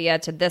get Sophia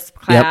to this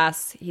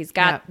class. He's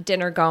got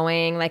dinner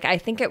going. Like, I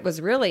think it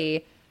was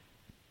really,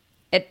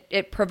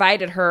 it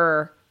provided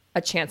her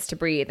a chance to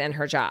breathe in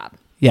her job.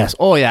 Yes.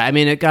 Oh yeah. I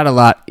mean, it got a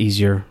lot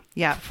easier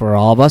for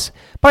all of us,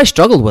 but I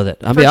struggled with it.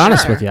 I'll be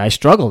honest with you. I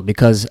struggled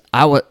because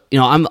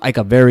I'm like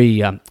a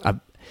very,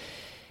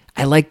 I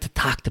I like to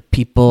talk to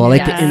people. I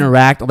like to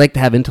interact. I like to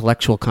have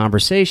intellectual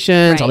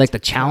conversations. I like to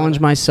challenge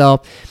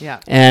myself. Yeah.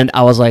 And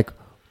I was like,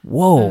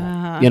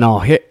 whoa, you know,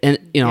 here, and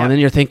you know, and then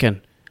you're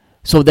thinking.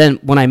 So then,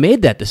 when I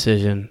made that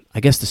decision, I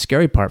guess the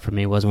scary part for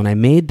me was when I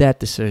made that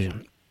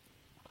decision.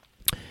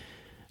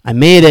 I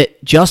made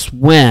it just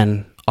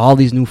when all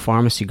these new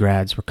pharmacy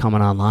grads were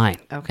coming online,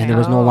 and there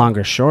was no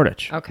longer a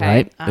shortage. Okay,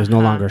 right? There's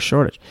no longer a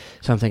shortage.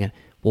 So I'm thinking,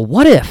 well,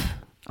 what if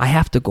I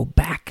have to go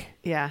back?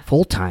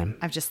 Full time.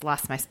 I've just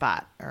lost my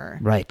spot.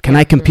 Right. Can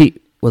I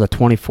compete with a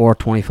 24,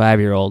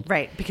 25-year-old?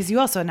 Right. Because you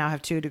also now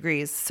have 2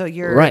 degrees. So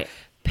your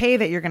pay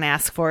that you're going to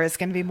ask for is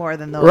going to be more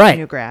than those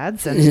new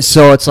grads. And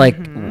so it's like,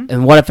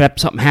 and what if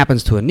something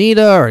happens to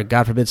Anita, or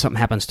God forbid something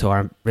happens to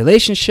our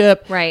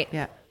relationship? Right.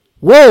 Yeah.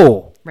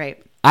 Whoa.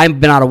 Right. I've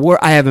been out of work.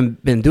 I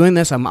haven't been doing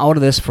this. I'm out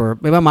of this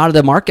maybe I'm out of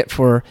the market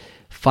for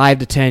 5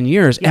 to 10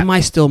 years. Am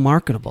I still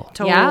marketable?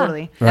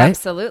 Totally. Yeah, right?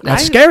 Absolutely.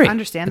 That's scary. I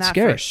understand That's that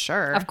scary. for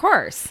sure. Of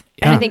course.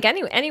 Yeah. And I think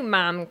any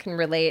mom can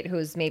relate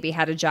who's maybe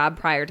had a job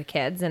prior to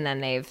kids and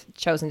then they've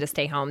chosen to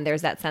stay home.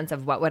 There's that sense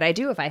of, what would I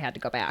do if I had to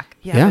go back?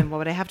 Yeah. And what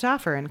would I have to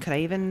offer? And could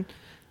I even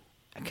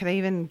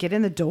get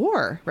in the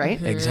door?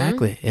 Right.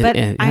 Exactly. But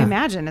I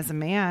imagine as a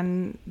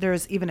man,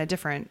 there's even a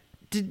different.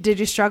 Did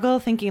you struggle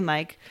thinking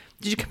like?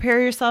 Did you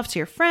compare yourself to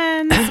your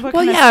friends?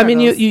 Well, yeah. I mean,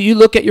 you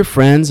look at your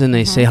friends and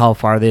they say how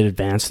far they'd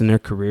advanced in their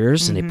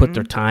careers, and they put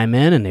their time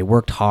in and they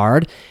worked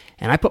hard.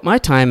 And I put my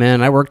time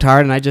in. I worked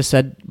hard, and I just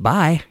said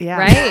bye. Yeah.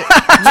 Right.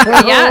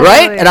 Yeah.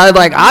 Right. And I was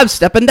like, I'm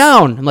stepping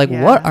down. I'm like,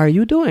 what are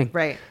you doing?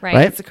 Right.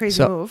 Right. It's a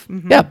crazy move.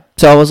 Yeah.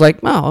 So I was like,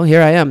 oh,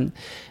 here I am.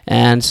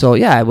 And so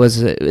it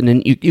was. And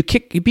then you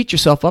beat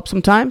yourself up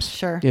sometimes.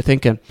 Sure. You're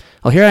thinking,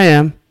 oh, here I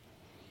am.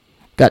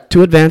 Got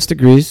 2 advanced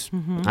degrees.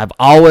 I've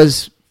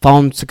always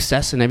found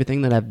success in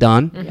everything that I've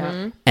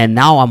done, and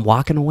now I'm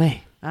walking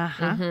away.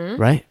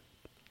 Right.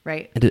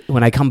 Right. And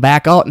when I come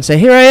back out and say,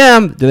 "Here I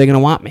am," are they going to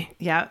want me?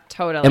 Yeah,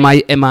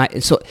 totally. Am I?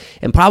 So,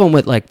 and problem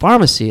with like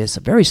pharmacy is a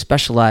very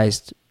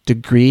specialized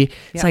degree.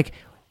 It's like,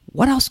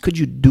 what else could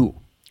you do?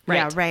 Right.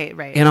 Yeah.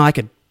 Right. You know, I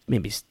could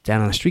maybe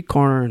stand on a street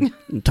corner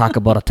and talk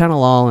about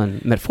atenolol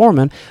and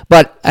metformin,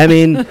 but I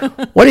mean,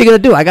 what are you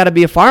going to do? I got to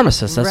be a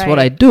pharmacist. That's what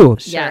I do.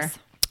 Yes.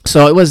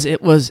 So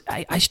it was.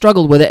 I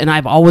struggled with it, and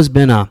I've always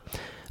been a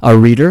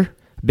reader,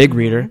 big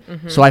reader.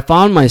 So I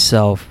found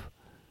myself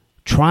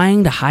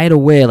trying to hide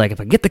away. Like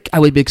if I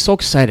would be so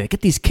excited,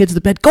 get these kids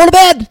to bed, go to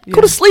bed, go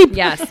to sleep.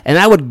 Yes. And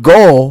I would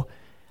go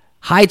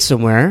hide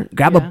somewhere,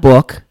 grab a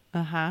book,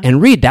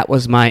 and read. That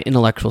was my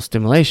intellectual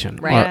stimulation.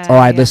 Right. Or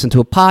I'd listen to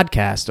a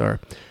podcast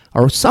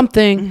or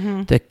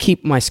something to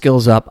keep my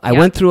skills up. I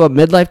went through a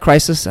midlife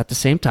crisis at the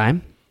same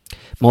time.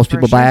 Most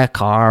people buy a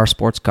car, or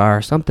sports car,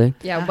 or something.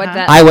 Yeah, what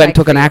that I went and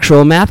took an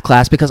actual math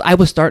class because I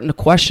was starting to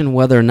question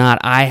whether or not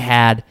I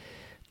had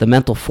the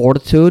mental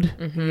fortitude,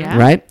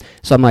 right?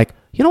 So I'm like,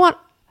 you know what?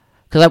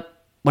 Because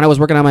when I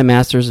was working on my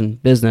master's in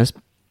business,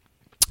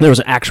 there was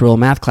an actual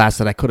math class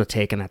that I could have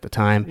taken at the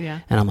time. Yeah.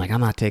 And I'm like, I'm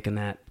not taking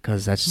that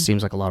because that just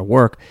seems like a lot of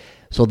work.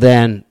 So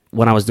then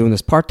when I was doing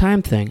this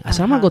part-time thing, I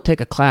said, I'm going to go take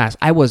a class.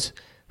 I was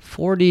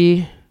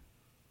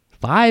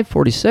 45,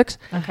 46.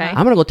 Okay. I'm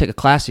going to go take a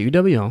class at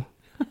UWO.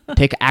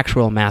 Take an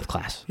actual math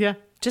class. Yeah.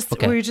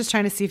 Were you just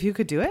trying to see if you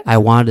could do it? I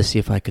wanted to see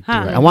if I could do it.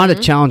 I wanted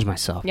to challenge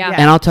myself. Yeah.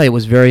 And I'll tell you, it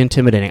was very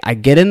intimidating. I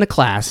get in the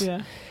class,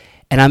 and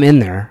I'm in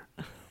there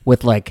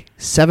with like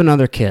 7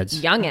 other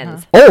kids.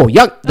 Youngins. Oh,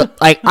 young.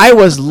 Like I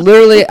was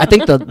literally, I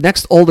think the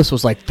next oldest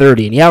was like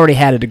 30, and he already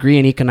had a degree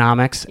in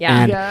economics.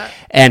 Yeah.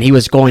 And he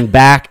was going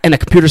back, and a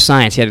computer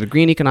science. He had a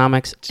degree in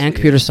economics and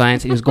computer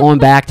science. He was going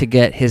back to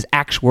get his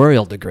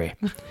actuarial degree.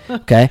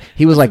 Okay.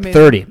 He was like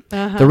 30.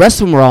 The rest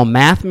of them were all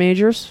math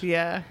majors.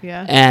 Yeah.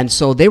 And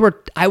so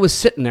I was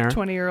sitting there.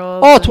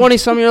 20-year-old. Oh,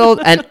 20-some-year-old.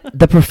 And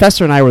the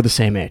professor and I were the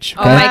same age.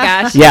 Okay? Oh my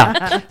gosh.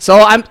 Yeah. So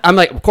I'm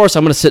like, of course,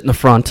 I'm going to sit in the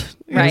front.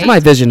 Right. My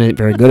vision ain't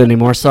very good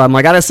anymore. So I'm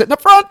like, I got to sit in the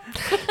front.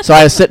 So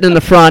I was sitting in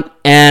the front,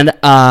 and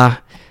I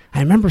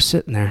remember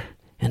sitting there,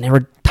 and they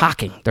were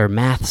talking their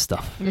math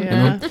stuff. Yeah. You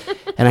know?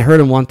 And I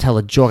heard one tell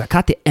a joke. I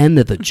caught the end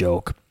of the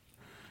joke,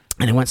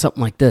 and it went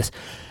something like this.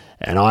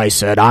 And I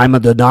said, I'm a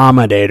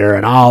denominator,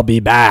 and I'll be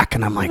back.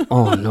 And I'm like,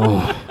 oh,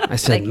 no. I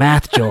said,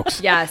 math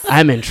jokes. Yes.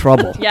 I'm in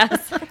trouble.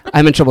 Yes.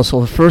 I'm in trouble. So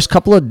the first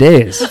couple of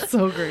days,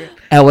 so great.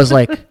 I was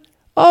like,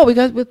 oh,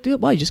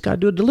 you just got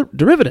to do a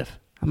derivative.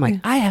 I'm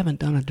like, I haven't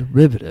done a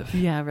derivative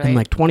in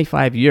like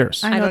 25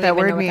 years. I know what that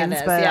word means,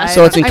 but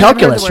so it's in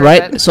calculus,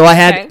 right? But so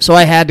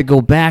I had to go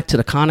back to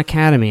the Khan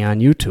Academy on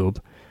YouTube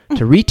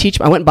to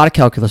reteach. I went and bought a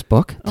calculus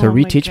book to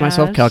reteach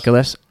myself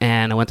calculus,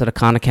 and I went to the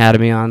Khan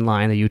Academy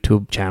online, the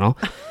YouTube channel,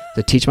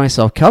 to teach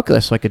myself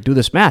calculus so I could do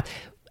this math.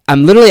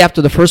 I'm literally,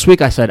 after the first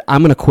week, I said,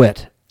 I'm going to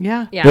quit.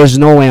 Yeah. There's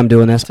no way I'm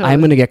doing this. Totally. I'm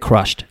going to get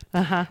crushed.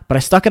 But I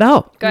stuck it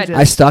out. Good.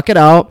 I stuck it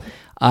out.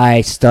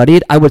 I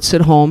studied. I would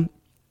sit home.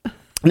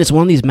 And it's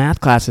one of these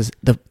math classes.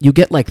 You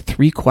get like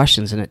 3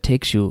 questions, and it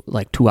takes you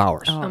like 2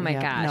 hours. Oh my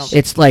gosh! No.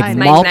 It's like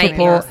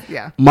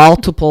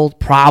multiple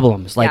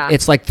problems. Like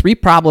it's like 3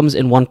 problems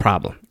in 1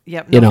 problem.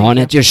 Yep. You know,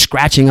 and you're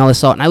scratching all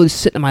this out. And I was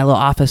sitting in my little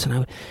office, and I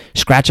would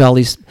scratch all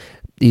these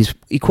these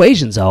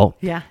equations out.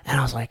 Yeah. And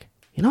I was like,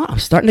 you know what? I'm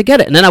starting to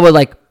get it. And then I would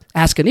like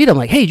ask Anita, I'm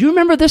like, hey, do you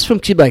remember this from?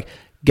 She'd be like,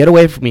 get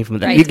away from me from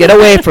that. Right. You get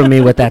away from me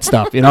with that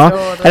stuff, you know?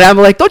 Totally. And I'm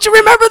like, don't you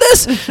remember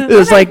this? It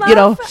was like, you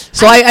know,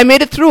 so I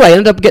made it through. I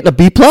ended up getting a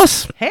B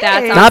plus. Hey.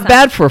 That's Not awesome.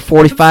 bad for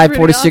 45, That's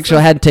 46 year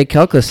old. I hadn't taken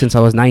calculus since I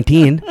was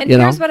 19. And you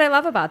know? here's what I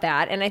love about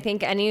that. And I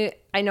think I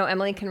know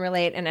Emily can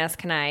relate, and as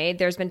can I.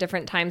 There's been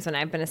different times when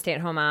I've been a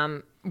stay-at-home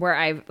mom where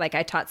I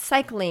taught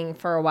cycling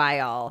for a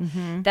while.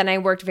 Mm-hmm. Then I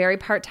worked very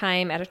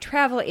part-time at a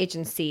travel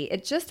agency.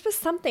 It just was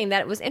something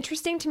that was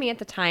interesting to me at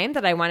the time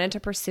that I wanted to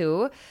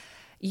pursue.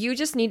 You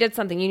just needed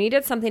something. You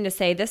needed something to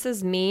say, this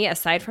is me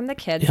aside from the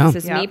kids. Yeah.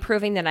 This is me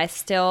proving that I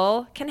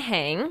still can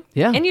hang.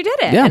 Yeah. And you did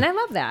it. Yeah. And I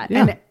love that.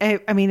 Yeah.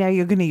 And I mean, are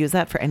you going to use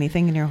that for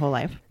anything in your whole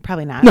life?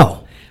 Probably not.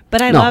 No.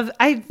 But I No. love,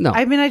 No.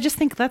 I mean, I just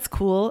think that's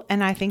cool.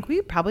 And I think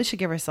we probably should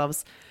give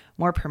ourselves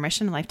more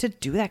permission in life to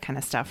do that kind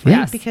of stuff. Right?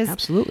 Yes, Because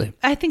absolutely.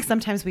 I think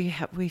sometimes we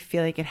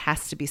feel like it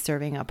has to be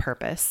serving a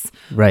purpose.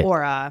 Right.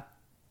 Or and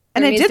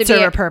There it needs did to be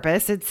serve a- a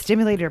purpose. It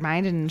stimulated your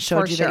mind and showed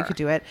For you that you sure. could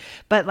do it.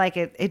 But like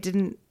it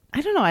didn't, I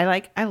don't know.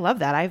 I love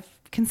that. I've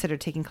considered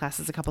taking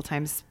classes a couple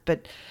times,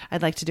 but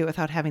I'd like to do it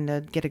without having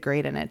to get a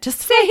grade in it. Just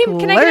to, Same. like,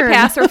 Can I get a learn.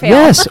 pass or fail?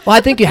 Yes. Well, I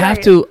think you have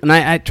Right. to, and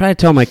I try to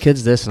tell my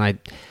kids this, and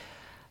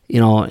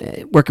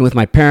working with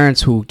my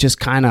parents who just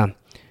kind of,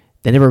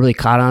 they never really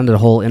caught on to the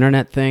whole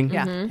internet thing.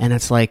 Yeah. And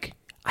it's like,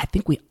 I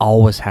think we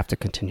always have to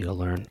continue to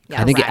learn.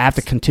 Yeah, I think you right. have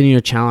to continue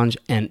to challenge,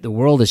 and the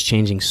world is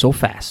changing so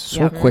fast,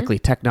 so quickly.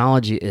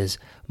 Technology is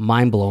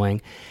mind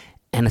blowing,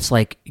 and it's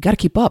like you got to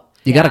keep up.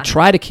 You got Yeah. to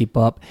try to keep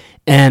up.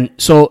 And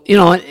so,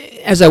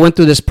 as I went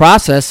through this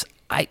process,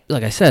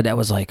 like I said, I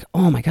was like,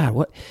 oh my God,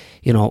 what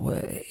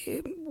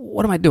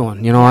am I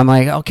doing? I'm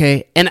like,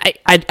 okay, and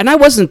I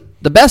wasn't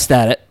the best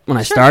at it when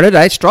I started.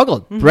 I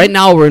struggled. Right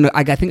now,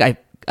 I think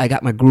I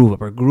got my groove up.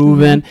 We're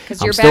grooving.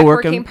 Because I'm you're still back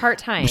working working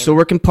part-time. I'm still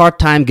working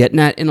part-time, getting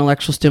that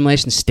intellectual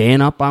stimulation,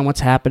 staying up on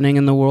what's happening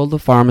in the world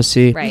of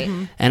pharmacy. Right.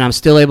 And I'm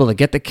still able to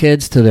get the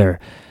kids to their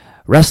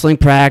wrestling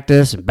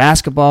practice and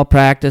basketball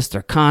practice,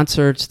 their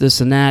concerts,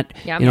 this and that.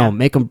 Yep.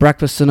 Make them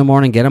breakfast in the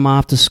morning, get them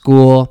off to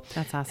school.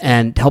 That's awesome.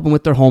 And help them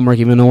with their homework,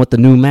 even though with the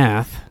new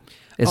math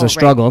is Oh, a right.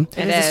 struggle.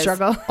 It is a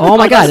struggle. Oh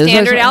my God. The it's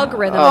standard like-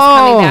 algorithm is Oh.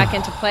 coming back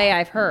into play,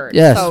 I've heard.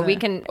 Yes. So we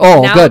can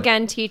Oh, now good.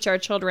 again teach our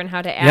children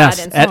how to add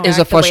Yes, and that is a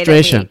subtract the way that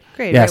frustration.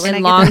 Great. Yes. Right, when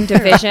and I long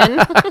get that- division.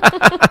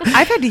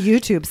 I've had to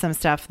YouTube some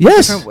stuff.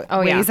 Yes. Different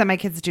Oh, yeah. ways that my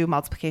kids do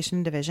multiplication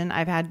and division.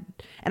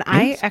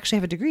 I actually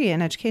have a degree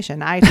in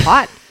education. I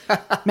taught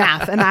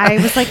math, and I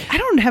was like, I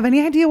don't have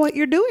any idea what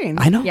you're doing.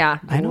 I know. Yeah.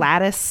 I know.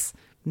 Lattice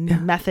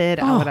method,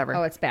 whatever.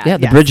 Oh, it's bad. Yeah,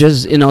 the Yes.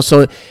 bridges,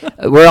 so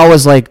we're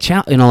always like,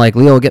 like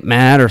Leo will get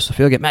mad or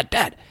Sophia will get mad.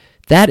 Dad,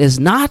 that is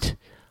not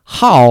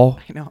how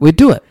I know. we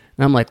do it.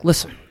 And I'm like,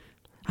 listen,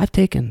 I've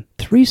taken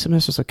 3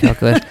 semesters of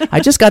calculus. I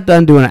just got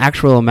done doing an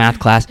actual math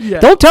class.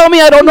 Don't tell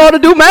me I don't know how to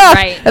do math.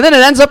 Right. And then it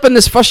ends up in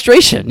this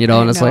frustration,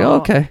 and it's like, know.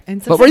 okay.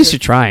 And But at sometimes least you're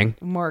trying.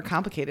 More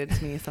complicated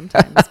to me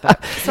sometimes.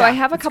 But So I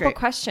have a it's couple great.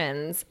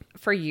 questions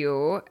for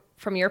you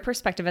from your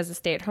perspective as a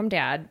stay-at-home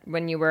dad,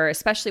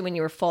 especially when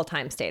you were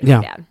full-time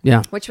stay-at-home dad.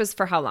 Yeah. Which was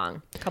for how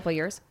long? A couple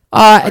years?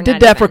 I Or did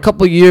not that for a even?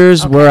 couple of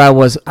years where I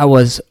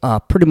was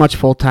pretty much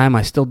full time.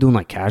 I still doing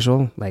like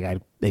casual.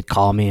 Like they'd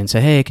call me and say,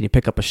 "Hey, can you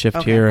pick up a shift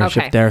here, a Okay.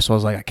 shift there?" So I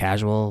was like a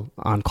casual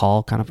on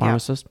call kind of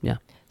pharmacist. Yeah.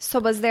 So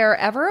was there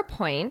ever a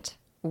point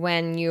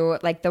when you,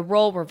 like the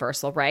role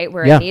reversal, right?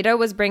 Where Yeah. Anita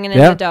was bringing in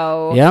Yeah. the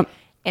dough Yep.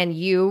 and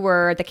you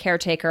were the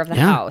caretaker of the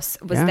Yeah. house.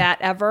 Was Yeah. that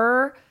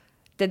ever...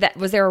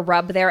 was there a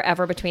rub there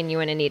ever between you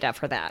and Anita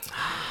for that?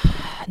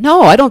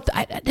 No, I don't.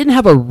 I didn't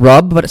have a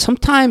rub, but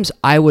sometimes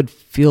I would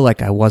feel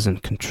like I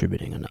wasn't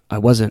contributing enough. I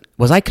wasn't.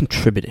 Was I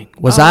contributing?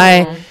 Was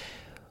I?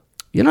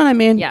 You know what I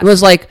mean? Yes. It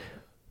was like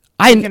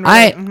I can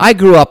relate. I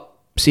grew up.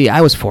 See,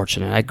 I was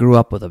fortunate. I grew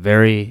up with a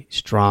very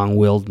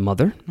strong-willed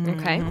mother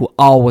Okay. who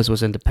always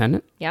was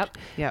independent. Yep.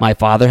 Yep. My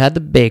father had the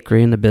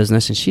bakery and the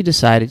business, and she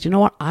decided, you know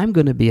what? I'm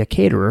going to be a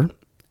caterer,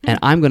 and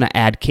I'm going to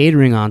add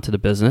catering onto the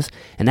business,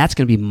 and that's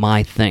going to be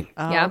my thing.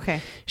 Oh, Yeah.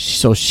 okay.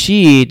 So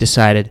she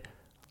decided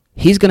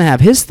he's going to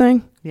have his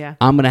thing. Yeah.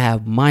 I'm going to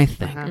have my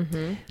thing.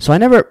 Mm-hmm. So I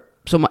never,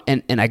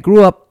 and I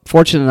grew up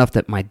fortunate enough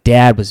that my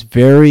dad was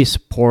very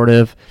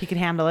supportive, He can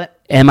handle it.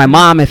 and my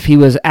mom, if he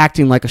was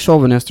acting like a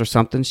chauvinist or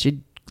something,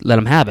 she'd let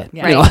him have it.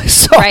 Yeah. You know? Right.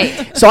 So,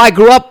 Right. so I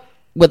grew up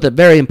with a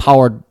very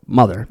empowered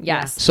mother.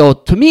 Yes. So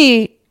to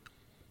me,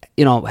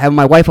 having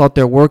my wife out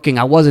there working,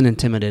 I wasn't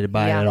intimidated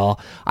by it at all.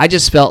 I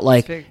just felt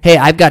like, hey,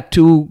 I've got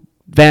 2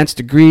 advanced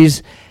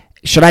degrees.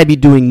 Should I be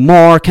doing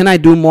more? Can I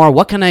do more?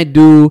 What can I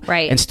do?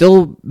 Right. And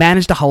still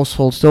manage the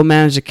household, still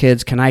manage the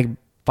kids. Can I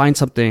find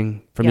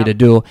something for me Yeah. to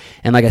do?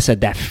 And like I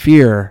said, that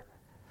fear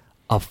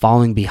of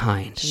falling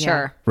behind.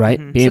 Sure. Right?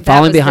 So Being that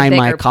falling was the behind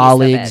my bigger piece of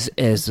colleagues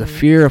it. is the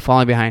fear of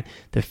falling behind,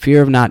 the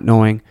fear of not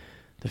knowing,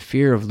 the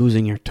fear of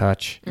losing your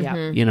touch.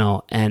 Yeah.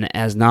 And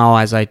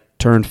as I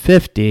turned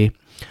 50,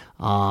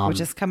 Which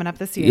is coming up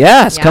this year.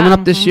 yeah, it's Yeah. coming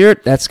up this year.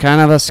 That's kind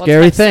of a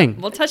scary thing.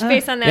 We'll touch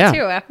base on that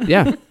too.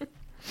 Yeah.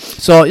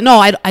 So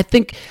I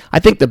think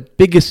the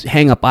biggest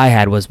hang up I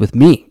had was with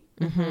me.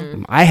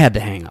 I had to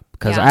hang up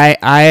because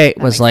I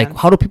was like, sense.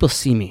 How do people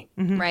see me?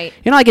 Right.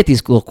 You know, I get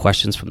these little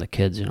questions from the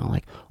kids, you know,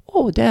 like,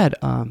 oh, Dad,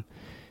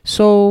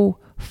 so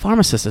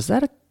pharmacist, is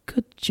that a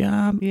good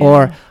job? Yeah.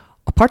 Or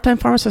a part-time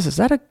pharmacist, is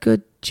that a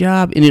good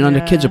job? And, you know, and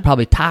the kids are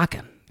probably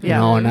talking, you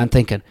know, and I'm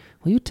thinking,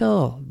 well, you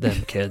tell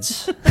them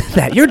kids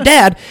that your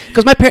dad,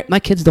 because my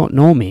kids don't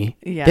know me.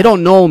 Yeah. They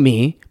don't know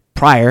me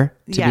prior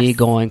to me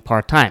going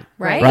part-time.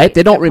 Right?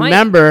 They don't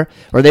remember,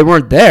 or they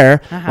weren't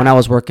there when I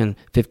was working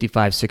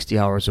 55, 60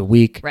 hours a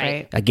week.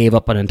 Right. I gave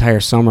up an entire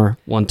summer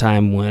one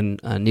time when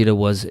Anita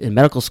was in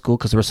medical school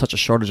because there was such a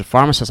shortage of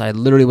pharmacists. I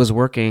literally was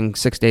working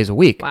 6 days a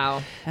week.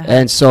 Wow.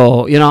 And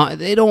so, you know,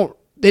 they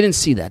didn't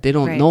see that. They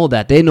don't know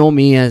that. They know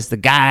me as the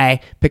guy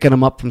picking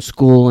them up from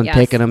school and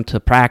taking them to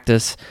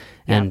practice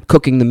and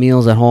cooking the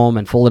meals at home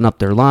and folding up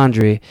their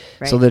laundry.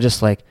 Right. So they're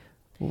just like,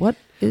 what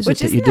is it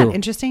that you do? Which is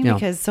interesting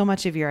because so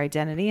much of your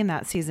identity in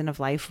that season of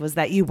life was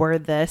that you were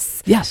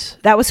this. Yes.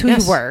 That was who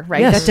you were,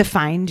 right? Yes. That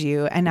defined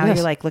you. And now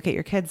you're like, look at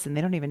your kids and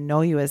they don't even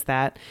know you as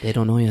that. They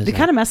don't know you as that. It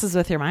kind of messes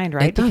with your mind,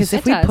 right? Because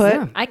if we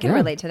I can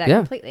relate to that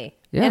completely.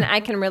 Yeah. And I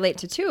can relate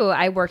to too.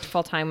 I worked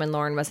full time when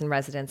Lauren was in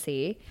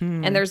residency,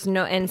 and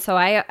and so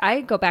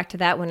I go back to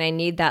that when I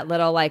need that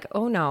little like,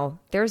 oh no,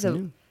 there's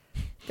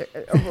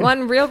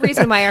one real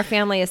reason why our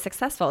family is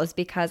successful is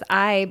because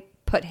I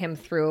put him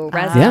through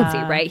residency,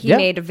 right? He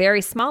made a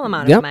very small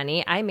amount of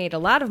money. I made a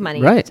lot of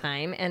money at the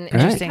time, and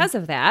because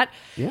of that,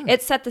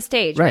 it set the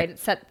stage, right?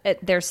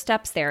 There's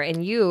steps there,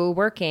 and you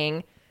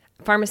working.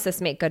 Pharmacists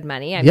make good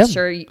money. I'm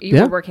sure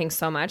you were working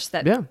so much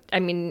that,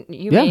 I mean,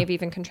 you may have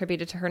even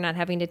contributed to her not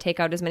having to take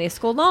out as many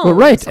school loans. Well,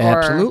 right.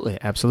 Absolutely.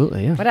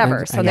 Yeah.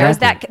 Whatever. So there's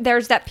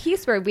that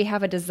piece where we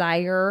have a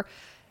desire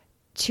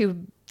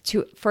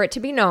for it to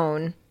be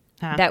known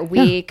that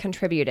we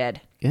contributed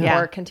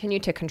or continue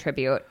to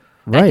contribute.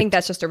 Right. I think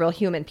that's just a real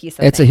human piece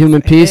of It's a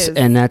human piece,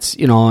 and that's,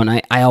 you know,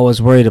 and I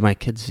always worry to my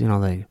kids, you know,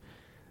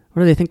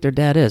 what do they think their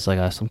dad is?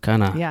 Like some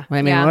kind of,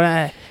 I mean, am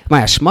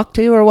I a schmuck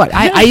to you or what?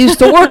 I used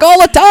to work all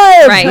the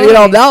time. Right. You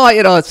know, now,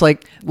 you know, it's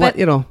like, what,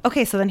 you know.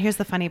 Okay, so then here's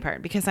the funny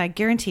part, because I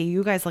guarantee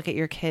you guys look at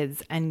your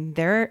kids and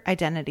their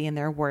identity and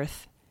their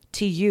worth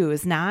to you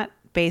is not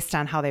based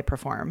on how they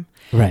perform.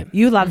 Right.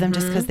 You love them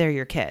just because they're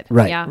your kid.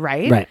 Right. Yeah.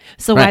 Right?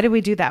 So why do we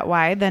do that?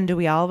 Why then do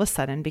we all of a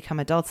sudden become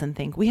adults and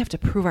think we have to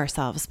prove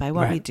ourselves by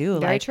what we do?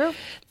 Very true.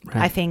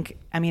 I think,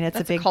 it's that's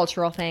a big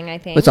cultural thing, I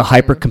think. It's a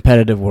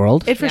hyper-competitive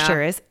world. It for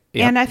sure is.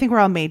 Yep. And I think we're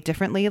all made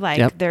differently.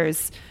 Like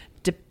there's,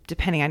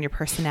 depending on your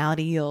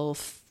personality, you'll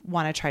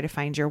want to try to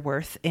find your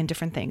worth in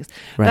different things.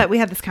 Right. But we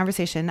had this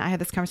conversation. I had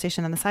this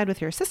conversation on the side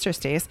with your sister,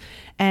 Stace,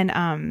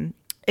 and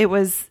it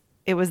was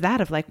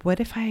that of like, what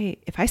if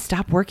I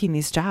stop working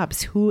these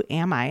jobs? Who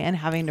am I? And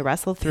having to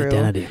wrestle through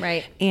identity.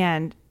 Right.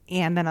 And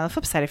then on the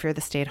flip side, if you're the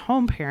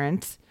stay-at-home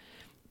parent,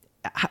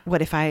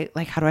 what if how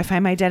do I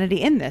find my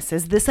identity in this?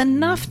 Is this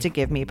enough to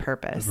give me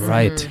purpose?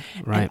 Right.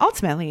 Right. And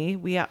ultimately,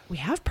 we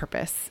have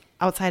purpose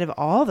outside of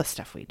all the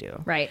stuff we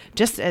do, right?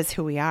 Just as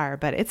who we are,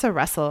 but it's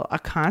a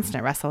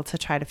constant wrestle to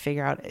try to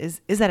figure out,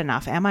 is that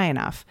enough? Am I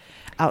enough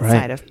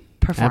outside of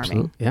performing?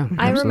 Absolutely. Yeah.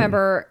 I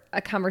remember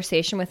a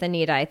conversation with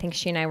Anita. I think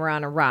she and I were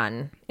on a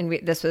run, and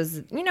this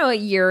was, a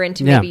year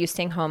into maybe you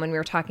staying home, and we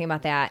were talking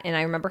about that. And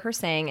I remember her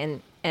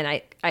saying,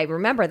 and I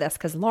remember this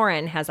because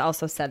Lauren has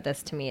also said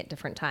this to me at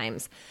different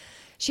times.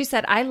 She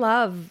said,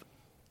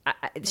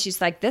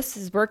 she's like, this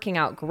is working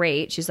out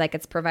great. She's like,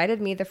 it's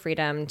provided me the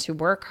freedom to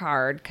work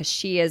hard because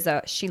she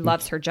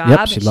loves her job.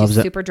 Yep, she's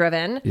super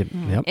driven.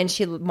 Yep. And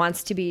she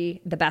wants to be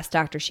the best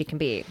doctor she can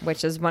be,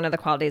 which is one of the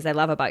qualities I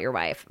love about your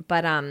wife.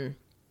 But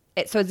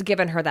so it's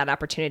given her that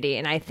opportunity,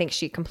 and I think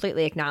she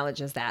completely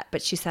acknowledges that.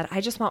 But she said,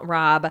 I just want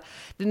Rob.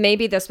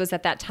 Maybe this was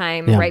at that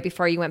time right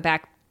before you went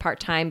back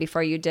part-time,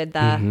 before you did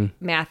the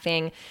math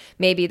thing.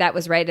 Maybe that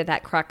was right at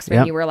that crux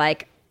when you were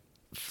like,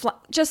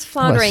 just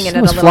floundering in it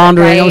a little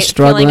bit, right?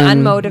 Struggling, feeling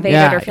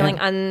unmotivated or feeling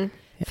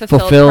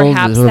unfulfilled,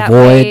 perhaps a that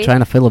void, way. Trying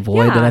to fill a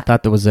void that I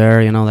thought that was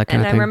there, that kind of thing.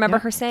 And I remember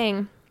her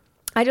saying,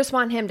 I just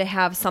want him to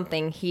have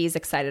something he's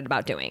excited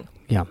about doing,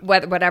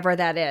 whatever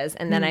that is.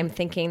 And then I'm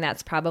thinking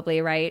that's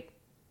probably right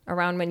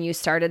around when you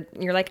started.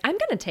 You're like, I'm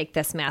going to take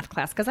this math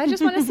class because I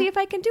just want to see if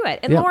I can do it.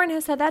 And Lauren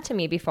has said that to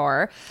me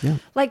before. Yeah.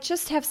 Like,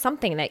 just have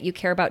something that you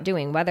care about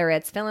doing, whether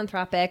it's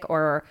philanthropic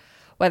or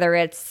whether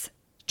it's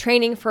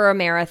training for a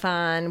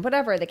marathon,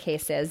 whatever the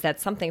case is,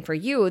 that's something for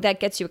you that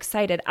gets you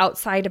excited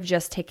outside of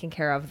just taking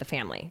care of the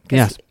family.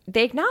 Because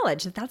they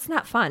acknowledge that that's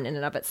not fun in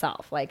and of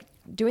itself. Like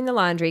doing the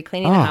laundry,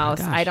 cleaning the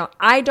house.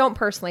 I don't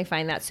personally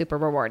find that super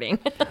rewarding.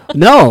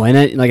 No,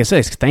 and like I said,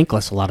 it's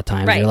thankless a lot of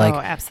times. Right. You're like,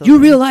 absolutely.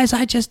 You realize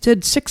I just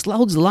did 6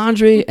 loads of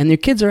laundry and your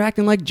kids are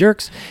acting like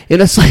jerks.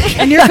 And it's like,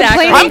 and you're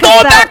complaining. I'm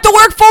going back to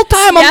work full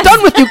time. I'm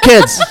done with you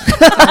kids.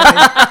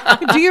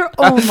 Do your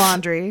own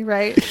laundry,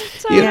 right?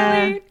 Totally.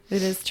 Yeah.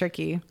 It is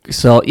tricky.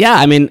 So,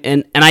 I mean,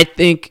 and I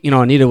think,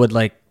 Anita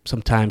would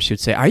sometimes she would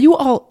say, are you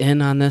all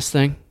in on this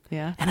thing?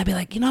 Yeah. And I'd be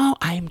like,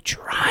 I'm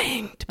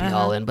trying to be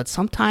all in. But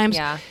sometimes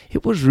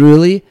it was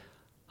really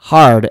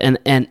hard.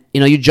 And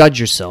you judge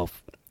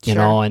yourself. You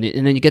know, and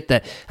then you get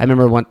that. I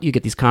remember when you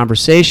get these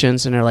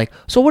conversations, and they're like,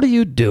 "So what do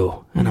you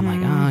do?" And I'm like,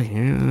 "Oh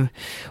yeah,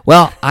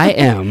 well, I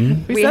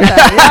am." We said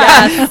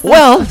that. Yes.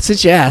 Well,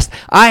 since you asked,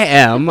 I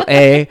am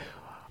a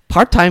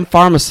part-time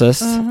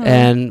pharmacist,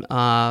 and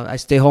I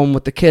stay home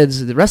with the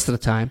kids the rest of the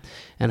time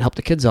and help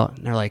the kids out.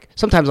 And they're like,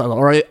 sometimes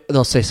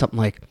they'll say something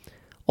like,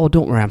 "Oh,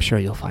 don't worry, I'm sure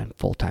you'll find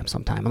full-time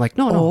sometime." I'm like,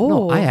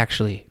 no, I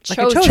actually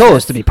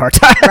chose to be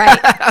part-time.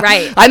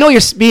 Right. I know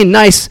you're being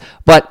nice,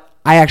 but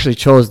I actually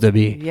chose to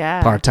be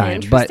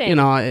part-time. But,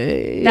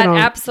 Interesting. that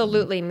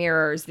absolutely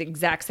mirrors the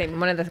exact same,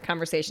 one of the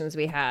conversations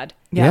we had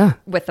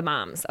with the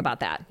moms about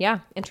that.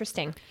 Yeah,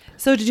 interesting.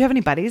 So did you have any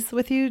buddies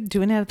with you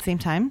doing it at the same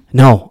time?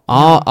 No,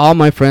 all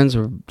my friends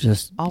were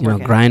just,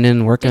 working.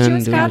 grinding, working. Did you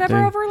and doing Scott their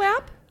ever thing.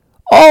 overlap?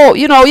 Oh,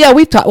 yeah,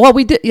 we talked. Well,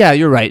 we did. Yeah,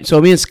 you're right.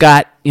 So me and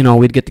Scott,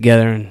 we'd get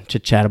together and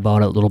chit-chat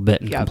about it a little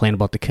bit and complain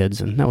about the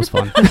kids, and that was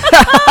fun.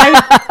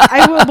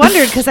 I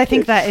wondered because I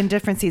think that in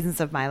different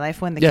seasons of my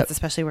life, when the kids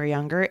especially were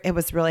younger, it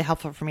was really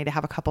helpful for me to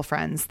have a couple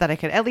friends that I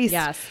could at least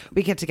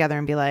we get together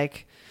and be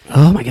like,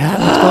 "Oh my God,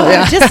 let's go!"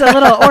 Yeah. Just a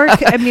little, or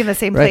in the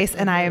same place.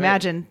 And I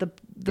imagine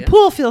the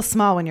pool feels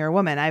small when you're a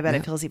woman. I bet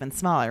it feels even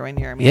smaller when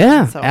you're a man.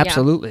 Yeah, so.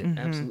 absolutely,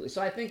 absolutely.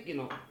 So I think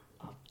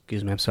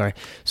excuse me, I'm sorry.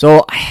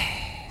 So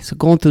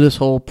going through this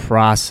whole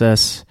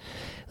process,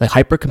 like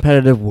hyper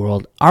competitive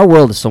world, our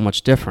world is so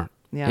much different.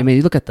 Yeah. I mean,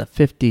 you look at the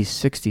 50s,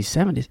 60s,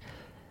 70s.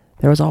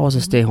 There was always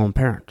a stay-home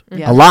parent.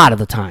 Yeah. A lot of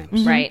the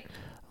times, Right.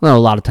 Well, a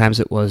lot of times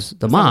it was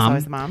the mom.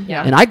 Always the mom.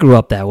 Yeah. And I grew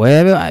up that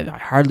way. I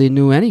hardly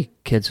knew any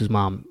kids whose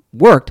mom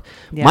worked.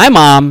 Yeah. My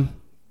mom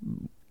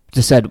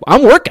just said,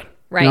 "I'm working."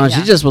 Right.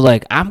 She just was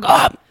like, "I'm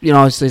up."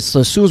 So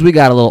as soon as we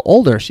got a little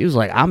older, she was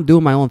like, "I'm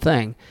doing my own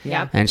thing."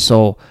 Yeah. And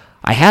so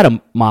I had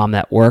a mom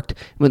that worked.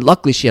 I mean,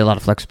 luckily, she had a lot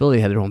of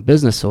flexibility, had her own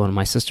business. So when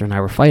my sister and I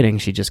were fighting,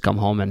 she'd just come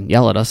home and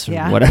yell at us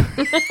or whatever.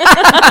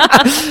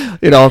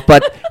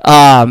 But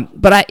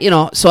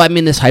I, so I'm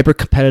in this hyper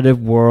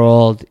competitive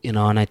world, and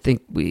I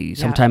think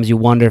sometimes you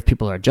wonder if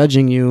people are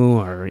judging you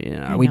or,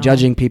 are we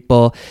judging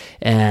people?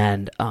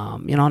 And,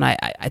 and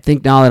I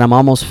think now that I'm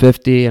almost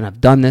 50 and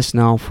I've done this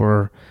now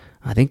for,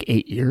 I think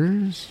 8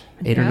 years,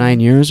 8 or 9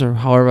 years or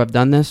however I've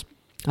done this.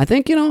 I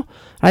think,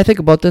 I think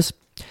about this.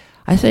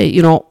 I say,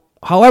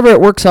 however it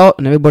works out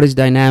and everybody's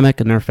dynamic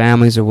and their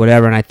families or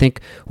whatever. And I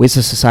think we as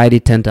a society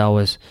tend to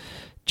always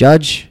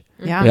judge.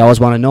 Yeah. We always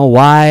want to know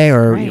why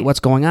or what's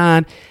going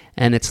on.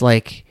 And it's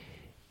like,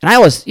 and I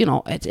always,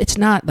 it's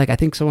not like, I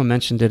think someone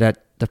mentioned it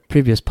at the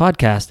previous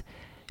podcast.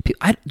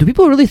 Do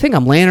people really think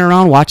I'm laying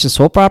around watching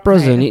soap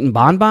operas and eating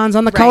bonbons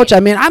on the couch?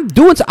 I mean, I'm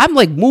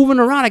like moving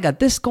around. I got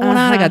this going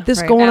on. I got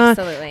this going on.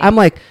 I'm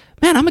like,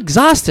 man, I'm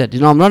exhausted.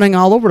 I'm running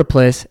all over the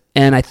place.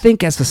 And I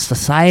think as a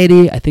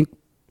society,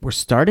 we're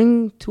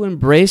starting to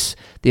embrace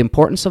the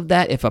importance of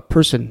that. If a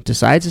person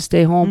decides to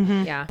stay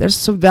home, there's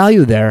some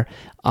value there.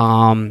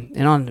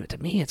 To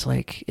me, it's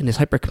like in this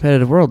hyper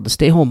competitive world, the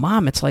stay home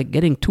mom, it's like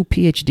getting 2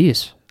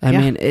 PhDs. I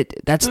mean,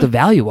 that's the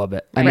value of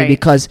it. I mean,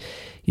 because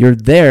you're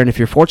there, and if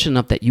you're fortunate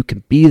enough that you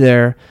can be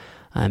there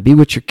and be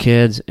with your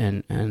kids,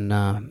 and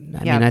I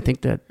mean, I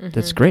think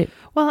that's great.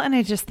 Well, and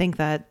I just think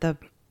that the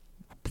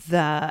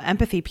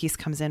empathy piece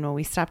comes in when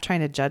we stop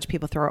trying to judge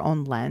people through our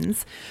own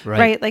lens,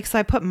 right? Like, so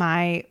I put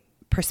my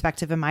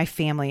perspective and my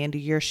family into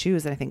your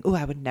shoes, and I think, oh,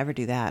 I would never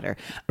do that, or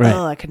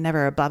oh, I could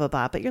never, blah blah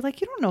blah. But you're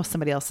like, you don't know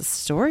somebody else's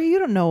story. You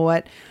don't know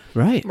what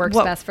works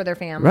best for their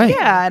family, right?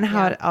 Yeah, and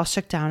how it all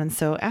shook down. And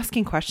so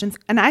asking questions.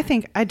 And I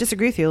think I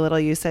disagree with you a little.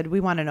 You said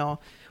we want to know.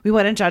 We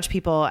wouldn't judge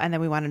people, and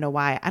then we want to know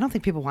why. I don't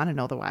think people want to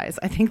know the whys.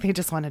 I think they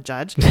just want to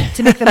judge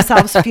to make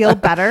themselves feel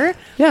better.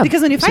 Yeah,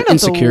 because when you find out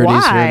the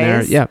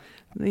whys,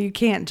 you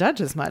can't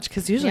judge as much,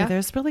 because usually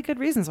there's really good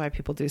reasons why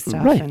people do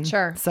stuff. Right. And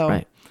sure.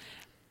 So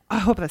I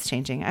hope that's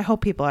changing. I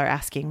hope people are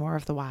asking more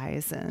of the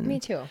whys. And me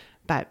too.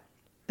 But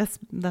that's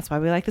why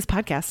we like this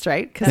podcast,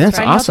 right? Because that's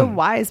find awesome. out the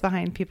whys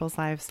behind people's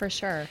lives. For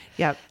sure.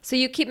 Yep. So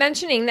you keep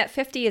mentioning that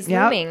 50 is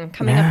looming,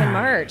 coming up in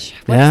March.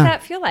 What does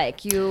that feel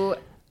like?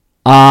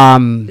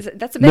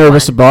 That's a big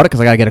nervous one. about it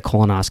because I got to get a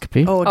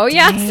colonoscopy. Oh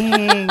yes.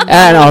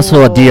 And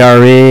also a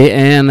DRE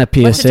and a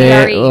PSA. What's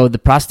a DRE? Oh, the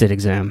prostate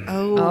exam.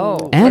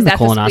 Oh, and is the that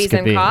colonoscopy. the squeeze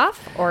and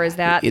cough, or is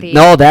that the?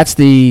 No, that's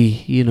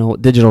the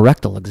digital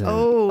rectal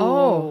exam.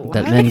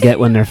 That men get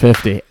when they're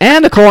 50,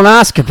 and a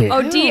colonoscopy.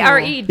 Oh,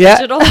 DRE,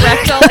 digital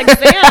rectal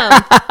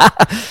exam.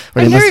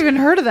 I've never even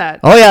heard of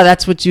that. Oh yeah,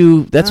 that's what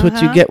you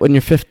get when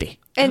you're 50.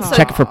 And so,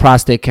 check for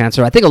prostate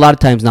cancer. I think a lot of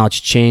times now it's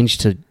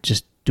changed to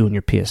just doing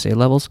your PSA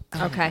levels.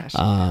 Okay.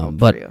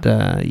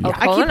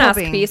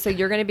 Colonoscopy. So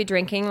you're going to be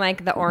drinking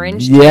like the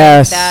orange.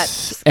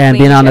 Yes. And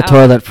being on the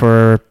toilet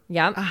for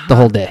the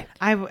whole day.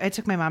 I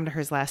took my mom to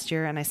hers last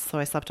year, and I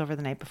slept over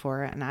the night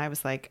before, and I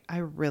was like, I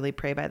really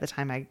pray by the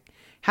time I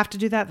have to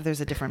do that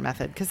there's a different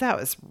method, because that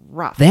was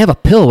rough. They have a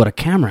pill with a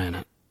camera in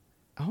it.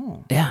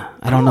 Oh. Yeah.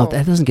 I don't know.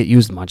 That doesn't get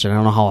used much. I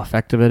don't know how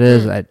effective it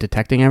is at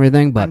detecting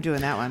everything. But I'm doing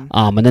that one.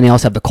 And then they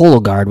also have the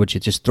Cologuard, which you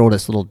just throw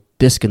this little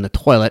disc in the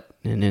toilet,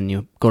 and then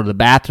you go to the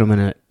bathroom,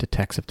 and it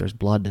detects if there's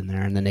blood in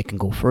there, and then they can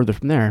go further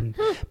from there.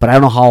 But I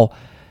don't know how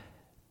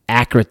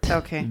accurate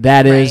Okay.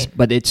 that is, Right.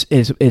 but it's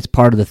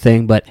part of the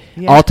thing. But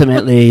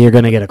ultimately, you're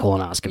going to get a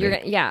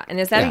colonoscopy. And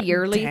is that a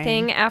yearly Dang.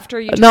 thing after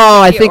you? turn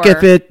No, I 50, think or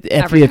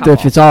every if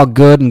couple? it's all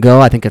good and go,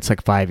 I think it's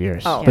like 5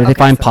 years. Oh, but if they okay,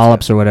 find so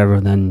polyps or whatever,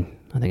 then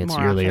I think it's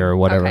More yearly often. or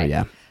whatever. Okay.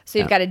 Yeah. So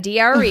you've got a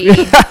DRE,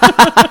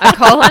 a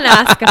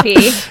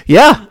colonoscopy.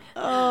 Yeah.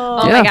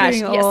 Oh Yeah. my gosh.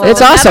 Getting Yeah, so old. It's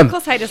the awesome.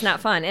 medical side is not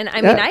fun. And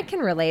I mean, Yeah. I can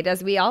relate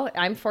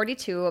I'm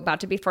 42, about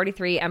to be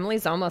 43.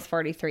 Emily's almost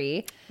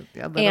 43.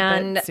 A little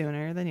And- bit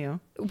sooner than you.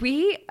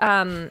 We,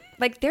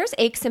 there's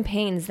aches and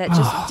pains that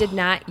just did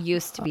not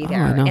used to be I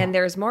there. know. And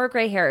there's more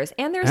gray hairs.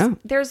 And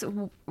there's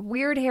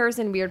weird hairs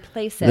in weird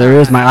places. There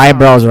is. My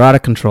eyebrows are out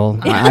of control.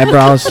 My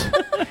eyebrows.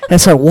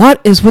 It's like,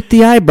 what is with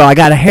the eyebrow? I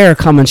got a hair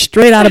coming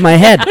straight out of my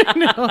head.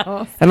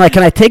 I'm like,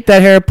 can I take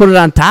that hair and put it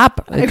on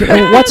top?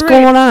 What's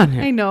going on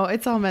here? I know.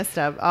 It's all messed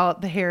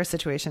up. The hair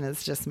situation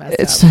is just messed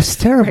It's up.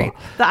 just terrible. Right.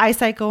 The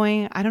eyesight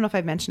going, I don't know if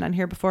I've mentioned on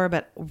here before,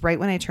 but right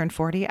when I turned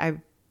 40, I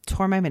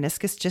tore my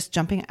meniscus just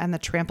jumping on the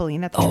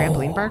trampoline at the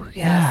trampoline park.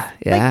 Yeah.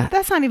 Like,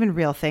 that's not even a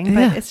real thing, but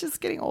Yeah. it's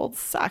just getting old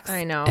sucks.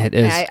 I know. It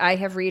is. I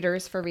have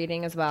readers for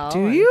reading as well.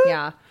 Do and- you?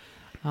 Yeah.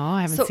 Oh,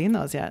 I haven't So- seen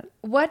those yet.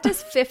 What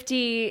does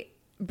 50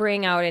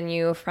 bring out in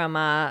you from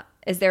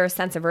is there a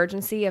sense of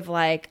urgency of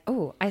like,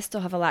 oh, I still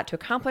have a lot to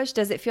accomplish?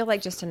 Does it feel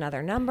like just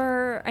another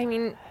number? I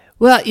mean,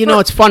 Well,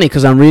 it's funny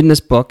because I'm reading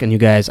this book, and you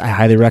guys, I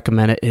highly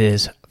recommend it. It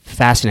is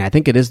fascinating. I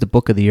think it is the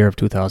book of the year of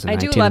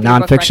 2019. I do love your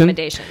book Nonfiction.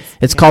 recommendations.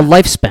 It's called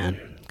Lifespan.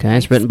 Okay,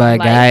 it's written by a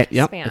guy.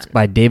 Yep, Lifespan. it's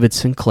by David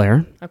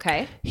Sinclair.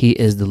 okay. He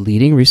is the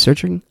leading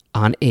researcher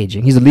on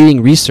aging. He's the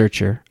leading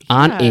researcher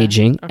on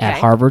aging at Okay.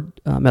 Harvard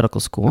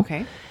Medical School.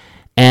 Okay.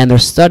 And they're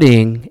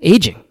studying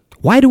aging.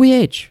 Why do we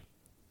age?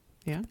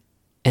 Yeah.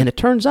 And it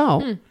turns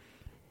out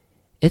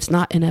it's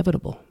not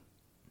inevitable,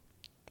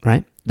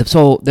 right?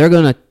 So they're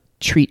going to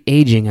treat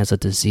aging as a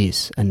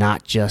disease and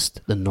not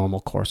just the normal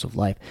course of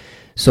life.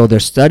 So they're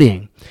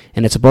studying,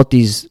 and it's about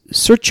these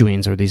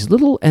sirtuins, or these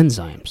little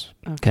enzymes,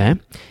 okay?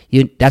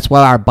 That's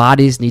why our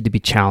bodies need to be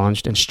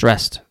challenged and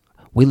stressed.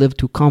 We live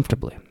too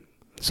comfortably.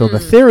 So the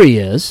theory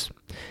is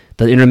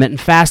the intermittent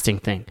fasting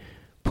thing.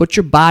 Put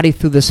your body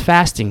through this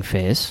fasting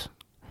phase,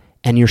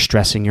 and you're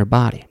stressing your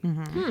body.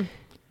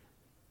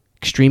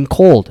 Extreme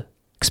cold.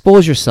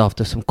 Expose yourself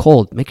to some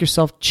cold. Make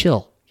yourself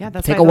chill. Yeah,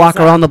 that's Take why a walk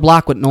those, around the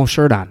block with no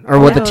shirt on, or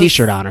with a those-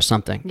 t-shirt on, or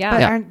something. Yeah. But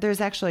Yeah. aren't there's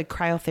actually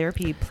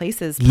cryotherapy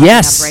places popping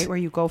Yes. up, right? Where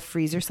you go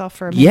freeze yourself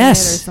for a minute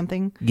Yes. or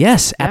something?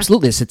 Yes,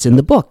 absolutely. It's in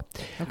the book.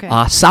 Okay.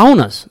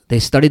 Saunas. They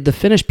studied the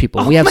Finnish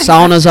people. We have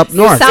saunas up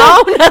north.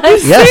 Saunas.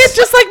 Yes. See, it's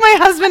just like my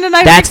husband and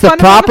I. That's make the fun of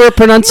him. proper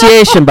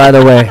pronunciation, by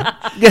the way.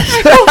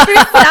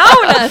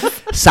 Saunas.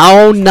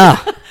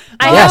 Sauna.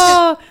 Yes.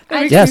 Oh, that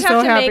I makes Yes. just me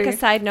have so to happy. make a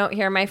side note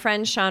here. My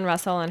friend Sean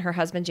Russell and her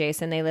husband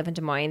Jason, they live in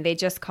Des Moines. They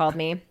just called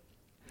me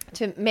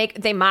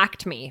they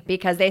mocked me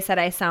because they said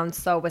I sound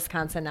so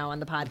Wisconsin now on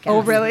the podcast.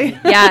 Oh, really?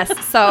 Yes.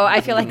 So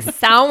I feel like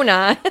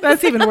sauna.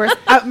 That's even worse.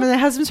 My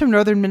husband's from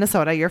northern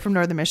Minnesota. You're from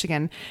northern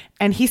Michigan,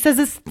 and he says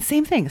the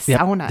same thing. Yep,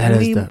 Sauna. that And is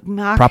we the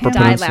mock proper him. Die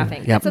pronunciation.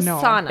 laughing. Yep. It's a No.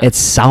 sauna.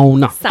 It's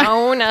sauna.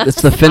 sauna.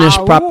 It's the Finnish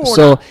Sauna.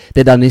 So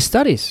they've done these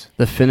studies.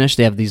 The Finnish,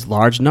 they have these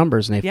large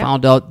numbers, and they Yeah.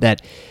 found out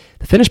that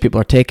the Finnish people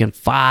are taking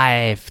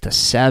 5 to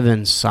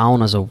 7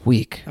 saunas a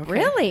week.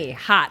 Really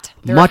hot.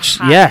 They're Much,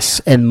 hot.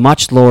 yes, and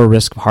much lower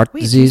risk of heart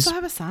Wait, do you disease. still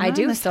have a sauna? I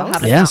do in this still house?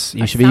 have a Yes, sauna.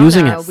 you A should be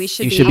using sauna. it. We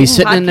should You be should be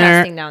sitting in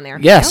there. podcasting down there.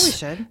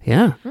 Yes, Yeah, we should.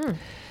 Yeah.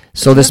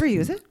 So Did this, you ever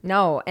use it?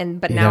 No,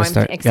 but you now gotta I'm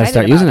start, you excited gotta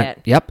start about using it.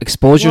 it. Yep,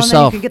 expose Well, and then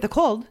yourself. you can get the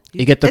cold.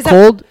 You get the Is that-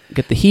 cold,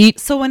 get the heat.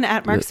 So when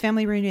at Mark's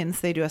family reunions,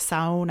 they do a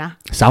sauna.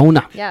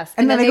 Sauna. Yes.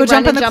 And then they go run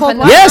jump in and the cold the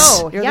water. Yes.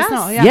 snow. You're the Yes.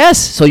 snow, yeah. Yes,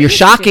 so you're used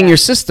to do shocking that. your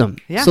system.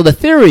 Yeah. So the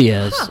theory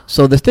is,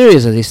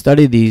 that they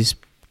study these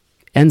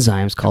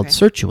enzymes called Okay.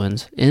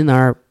 sirtuins in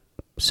our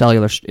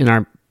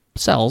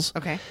cells.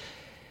 Okay.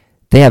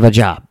 They have a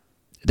job.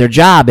 Their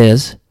job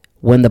is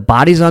when the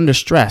body's under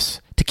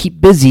stress to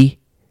keep busy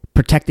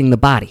protecting the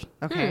body.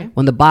 Okay.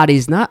 When the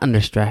body's not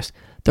under stress,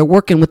 they're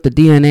working with the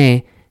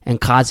DNA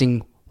and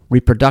causing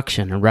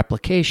reproduction and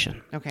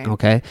replication. Okay.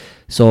 Okay.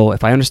 So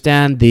if I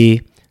understand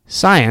the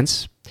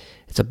science,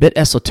 it's a bit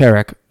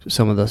esoteric,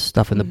 some of the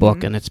stuff in the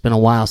book, and it's been a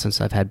while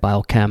since I've had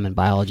biochem and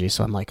biology,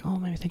 so I'm like, oh,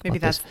 maybe think Maybe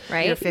about that's this.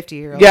 Right? your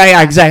 50-year-old.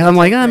 Yeah, exactly. I'm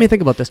like, let me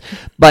think about this.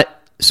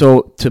 But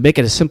so to make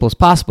it as simple as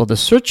possible, the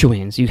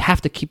sirtuins, you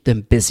have to keep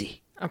them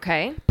busy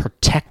Okay.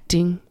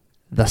 protecting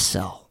the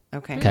cell.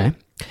 Okay. Okay.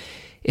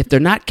 If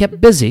they're not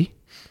kept busy,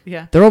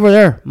 Yeah. they're over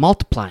there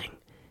multiplying.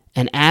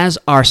 And as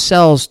our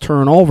cells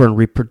turn over and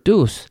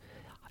reproduce,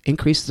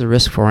 increases the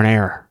risk for an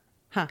error.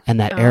 Huh. And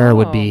that error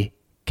would Oh. be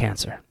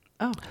cancer.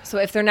 Oh. So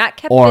if they're not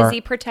kept Or-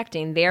 busy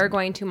protecting, they're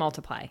going to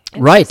multiply.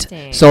 Right.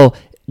 Interesting. So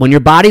when your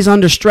body's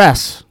under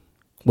stress,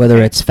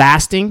 whether it's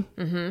fasting,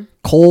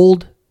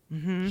 cold,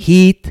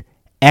 heat,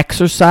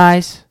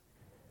 exercise,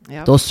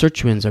 Yep. those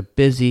sirtuins are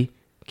busy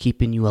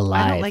keeping you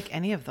alive. I don't like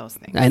any of those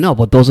things. I know,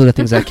 but those are the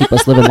things that keep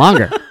us living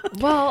longer.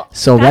 well,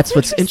 So that's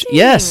what's interesting.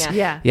 yes,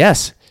 Yeah.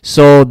 yes.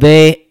 So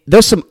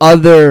there's some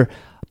other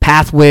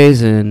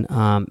pathways, and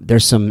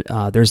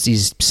there's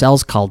these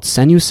cells called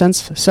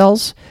senescence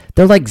cells.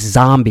 They're like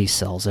zombie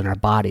cells in our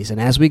bodies,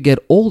 and as we get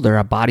older,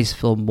 our bodies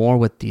fill more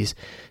with these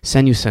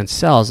senescence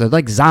cells. They're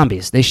like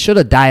zombies. They should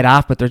have died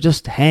off, but they're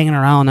just hanging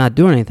around, not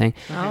doing anything.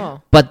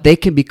 Oh. But they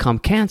can become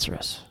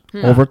cancerous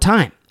over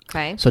time.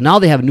 Okay. So now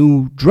they have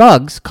new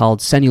drugs called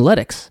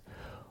senolytics,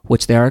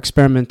 which they are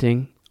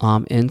experimenting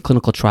in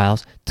clinical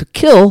trials to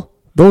kill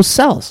those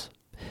cells,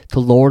 to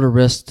lower the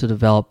risk to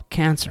develop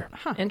cancer.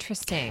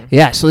 Interesting.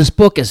 Yeah, so this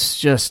book is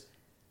just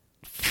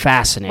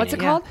fascinating. What's it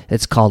called?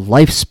 It's called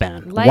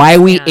Lifespan. Why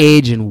We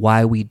Age and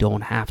Why We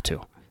Don't Have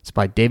to. It's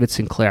by David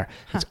Sinclair.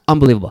 It's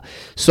unbelievable.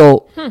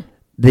 So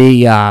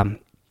the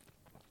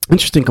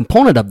interesting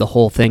component of the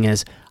whole thing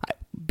is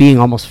being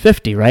almost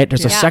 50, right?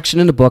 There's a section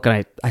in the book,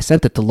 and I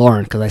sent it to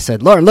Lauren because I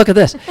said, Lauren, look at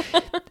this.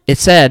 It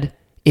said,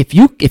 if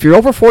you're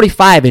over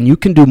 45 and you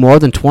can do more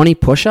than 20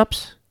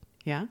 push-ups,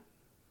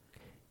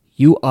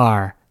 you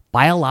are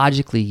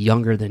biologically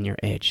younger than your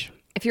age.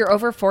 If you're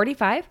over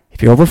 45?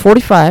 If you're over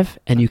 45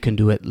 and you can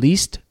do at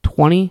least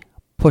 20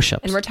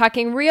 push-ups. And we're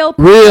talking real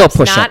push-ups,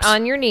 not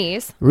on your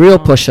knees. Real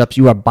push-ups.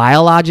 You are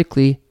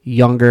biologically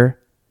younger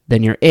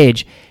than your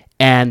age.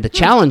 And the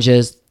challenge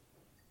is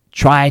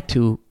try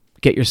to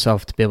get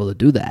yourself to be able to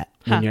do that.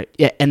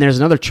 And there's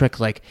another trick,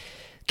 like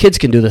kids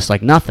can do this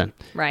like nothing.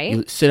 Right.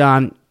 You sit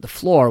on the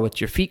floor with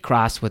your feet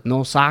crossed with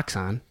no socks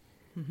on,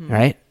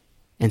 right?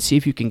 And see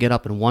if you can get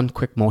up in one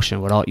quick motion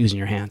without using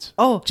your hands.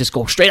 Oh. Just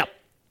go straight up.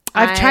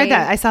 I've tried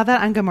that. I saw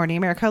that on Good Morning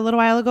America a little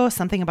while ago.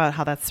 Something about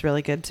how that's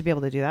really good to be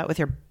able to do that with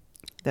your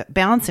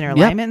balance and your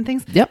alignment and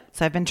things. Yep.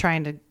 So I've been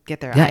trying to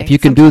get there. Yeah, if you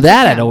can do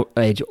that at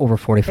age over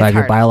 45,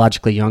 you're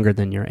biologically younger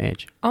than your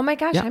age. Oh my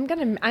gosh, I'm going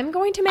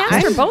to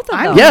master both of those.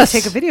 I'm going to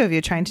take a video of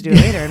you trying to do it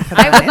later and put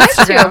it on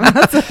Instagram.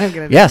 That's what I'm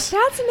going to do. Yes.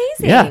 That's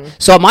amazing. Yeah.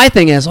 So my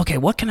thing is, okay,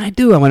 what can I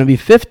do? I'm going to be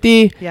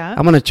 50. Yeah.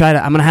 I'm going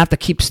to have to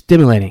keep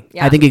stimulating.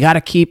 Yeah. I think you got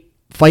to keep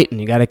fighting.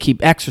 You got to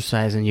keep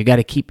exercising. You got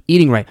to keep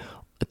eating right.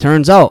 It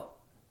turns out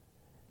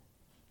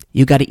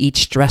you got to eat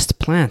stressed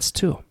plants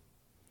too.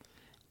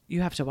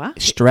 You have to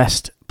what?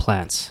 Stressed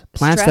plants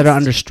that are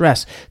under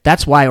stress.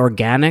 That's why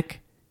organic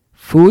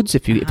foods,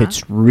 if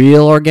it's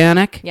real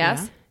organic,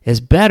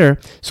 is better.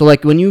 So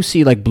like when you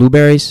see like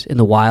blueberries in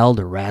the wild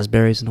or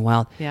raspberries in the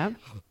wild,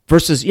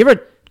 versus you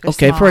ever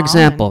for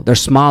example, they're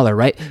smaller,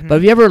 right? But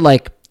have you ever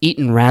like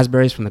eaten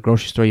raspberries from the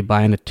grocery store? You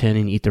buy in a tin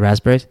and you eat the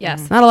raspberries.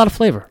 Yes. Not a lot of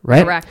flavor,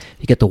 right? Correct.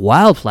 You get the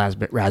wild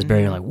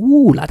raspberry, you're like,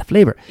 ooh, a lot of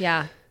flavor.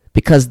 Yeah.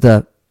 Because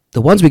the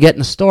ones we get in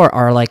the store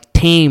are like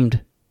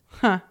tamed.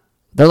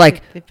 They're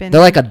like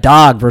a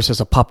dog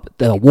versus a wolf.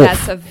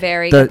 That's a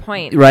very good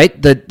point.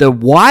 Right? The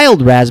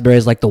wild raspberry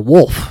is like the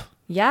wolf.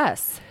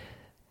 Yes.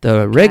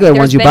 The regular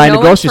ones you buy in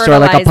the grocery store are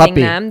like a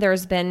puppy.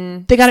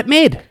 They got it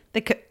made.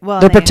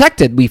 They're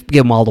protected. We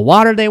give them all the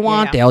water they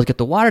want. Yeah. They always get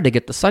the water. They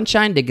get the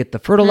sunshine. They get the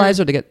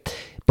fertilizer.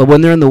 But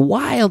when they're in the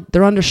wild,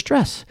 they're under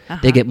stress.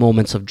 They get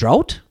moments of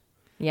drought.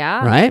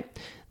 Yeah. Right?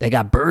 They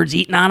got birds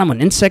eating on them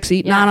and insects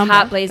eating on them.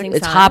 Hot blazing sun.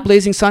 It's hot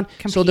blazing sun.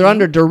 So they're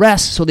under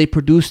duress. So they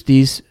produce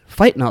these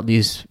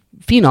these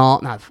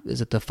phenol.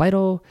 Is it the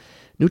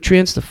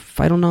phytonutrients, the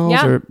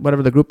phytonols, or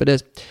whatever the group it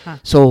is?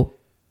 So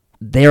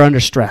they're under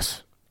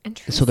stress.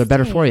 So they're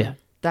better for you.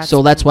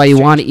 That's why you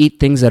want to eat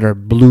things that are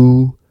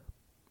blue,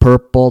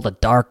 purple, the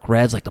dark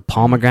reds, like the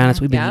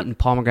pomegranates. We've been eating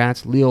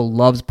pomegranates. Leo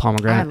loves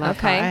pomegranate. I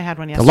love that. I had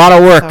one yesterday. It's a lot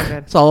of work. So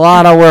it's a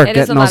lot of work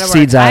getting those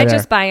seeds out of there. I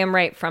just buy them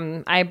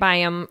I buy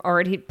them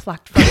already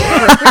plucked from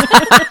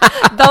the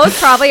Those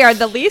probably are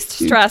the least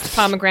stressed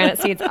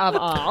pomegranate seeds of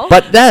all.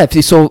 But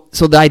so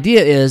the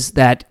idea is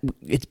that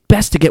it's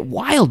best to get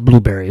wild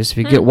blueberries. If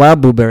you get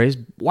wild blueberries,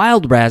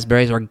 wild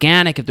raspberries,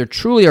 organic, if they're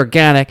truly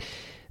organic,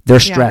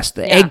 they're stressed.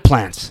 The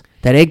eggplants.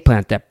 That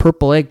eggplant, that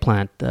purple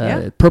eggplant,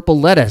 purple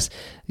lettuce,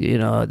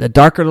 the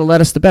darker the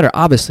lettuce, the better,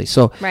 obviously.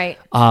 So,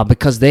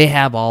 because they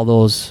have all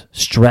those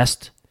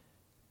stressed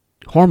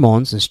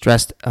hormones and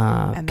stressed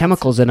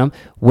chemicals in them,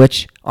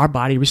 which our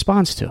body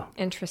responds to.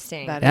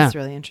 Interesting. That is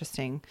really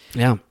interesting.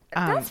 Yeah.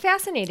 That's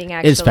fascinating,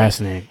 actually. It is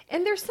fascinating.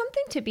 And there's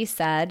something to be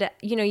said,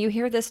 you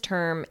hear this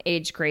term,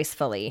 age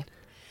gracefully.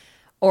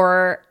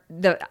 Or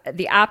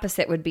the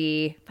opposite would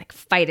be like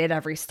fight it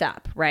every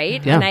step,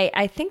 right? Yeah. And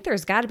I think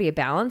there's got to be a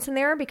balance in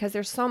there because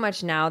there's so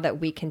much now that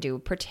we can do,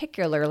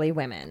 particularly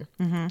women,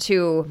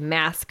 to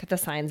mask the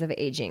signs of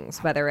aging,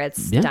 whether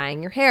it's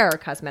dyeing your hair,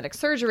 cosmetic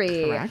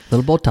surgery,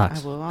 little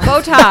Botox,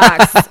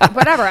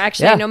 whatever.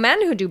 Actually, I know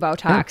men who do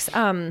Botox.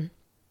 Yeah.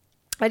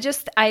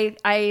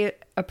 I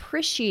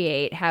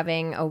appreciate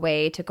having a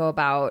way to go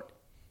about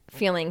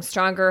feeling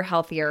stronger,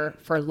 healthier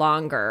for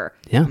longer.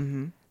 Yeah.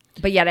 Mm-hmm.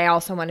 But yet I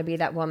also want to be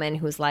that woman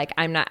who's like,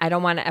 I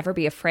don't want to ever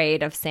be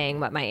afraid of saying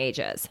what my age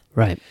is.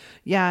 Right.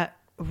 Yeah.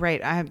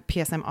 Right.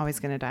 P.S. I'm always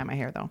going to dye my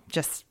hair though,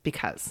 just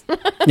because.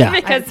 Yeah.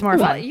 Because it's more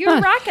fun.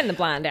 You're rocking the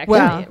blonde, actually.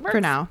 Well, for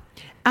now.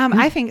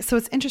 I think, so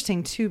it's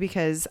interesting too,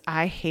 because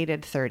I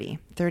hated 30.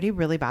 30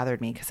 really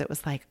bothered me because it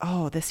was like,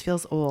 oh, this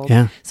feels old.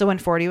 Yeah. So when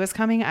 40 was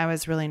coming, I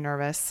was really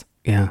nervous.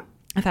 Yeah.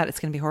 I thought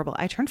it's going to be horrible.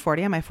 I turned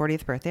 40 on my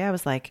 40th birthday. I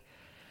was like,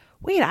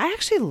 wait, I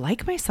actually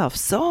like myself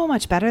so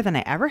much better than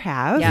I ever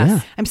have. Yes.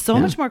 Yeah. I'm so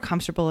much more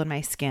comfortable in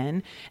my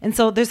skin. And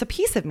so there's a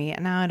piece of me,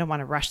 and now I don't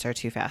want to rush there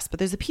too fast, but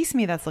there's a piece of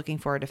me that's looking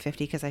forward to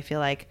 50 because I feel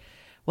like,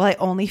 well, I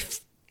only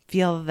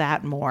feel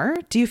that more.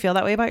 Do you feel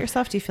that way about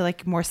yourself? Do you feel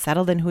like more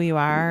settled in who you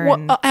are?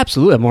 Well,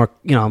 absolutely.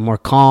 I'm more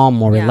calm,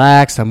 more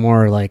relaxed. I'm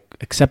more like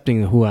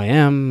accepting of who I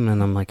am.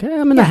 And I'm like,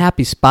 I'm in a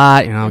happy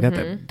spot. I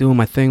got doing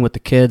my thing with the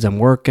kids. I'm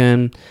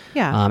working.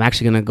 Yeah. I'm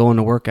actually going to go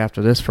into work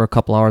after this for a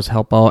couple hours,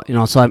 help out.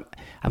 So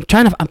I'm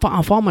trying to,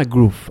 I found my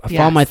groove. I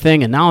found my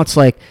thing. And now it's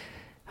like,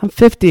 I'm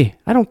 50.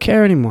 I don't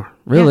care anymore.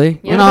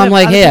 Really. Yeah. I'm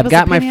like, hey, I've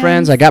got my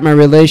friends. I got my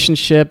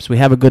relationships. We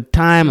have a good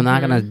time. I'm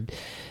not going to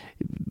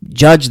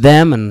judge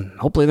them, and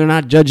hopefully they're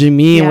not judging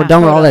me, and we're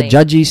done with all that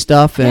judgy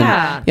stuff.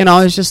 And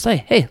it's just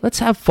like, hey, let's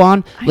have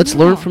fun. Let's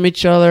learn from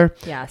each other.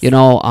 Yes.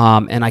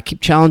 And I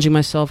keep challenging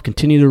myself,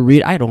 continue to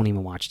read. I don't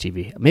even watch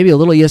TV. Maybe a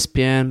little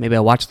ESPN. Maybe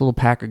I watch a little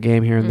Packer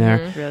game here and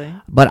there. Really?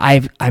 But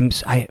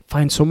I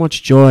find so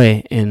much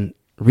joy in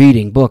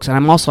reading books, and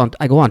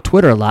I go on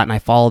Twitter a lot, and I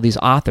follow these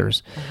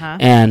authors.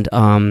 And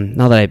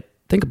now that I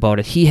think about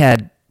it, he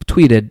had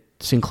tweeted,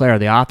 Sinclair,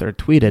 the author,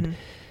 tweeted,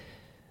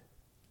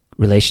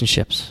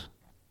 relationships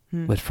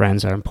with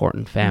friends are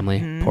important. Family,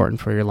 important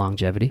for your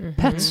longevity.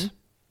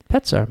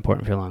 Pets are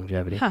important for your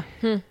longevity.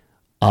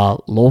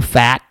 Low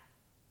fat,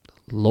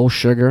 low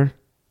sugar,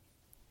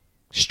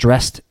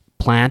 stressed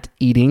plant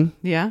eating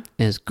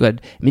is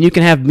good. I mean, you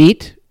can have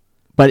meat,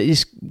 but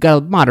it's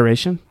got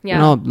moderation.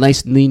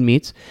 Nice lean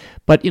meats.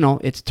 But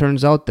it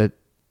turns out that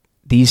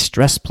these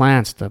stressed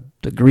plants, the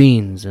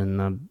greens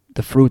and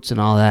the fruits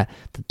and all that,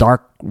 the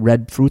dark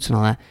red fruits and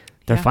all that,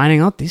 they're finding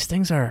out these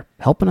things are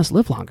helping us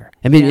live longer.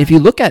 I mean, if you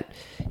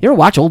ever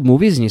watch old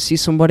movies and you see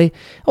somebody,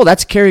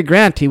 that's Cary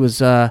Grant. He was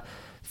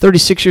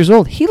 36 years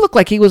old. He looked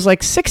like he was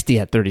like 60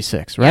 at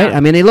 36, right? Yeah. I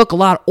mean, they look a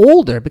lot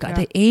older because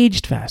they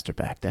aged faster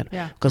back then.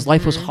 Because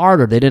life was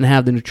harder. They didn't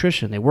have the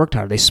nutrition. They worked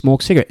hard. They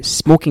smoked cigarettes.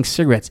 Smoking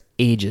cigarettes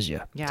ages you.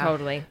 Yeah.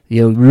 Totally.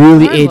 You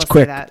really Lauren age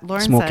quick.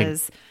 Lauren smoking.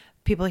 says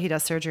people he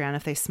does surgery on,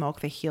 if they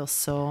smoke, they heal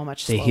so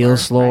much slower. They heal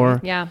slower.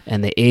 Right? Yeah.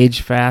 And they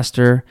age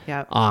faster.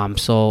 Yeah. I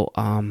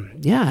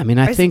mean,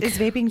 I think. Is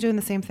vaping doing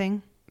the same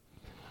thing?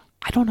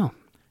 I don't know.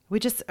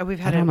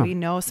 We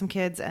know some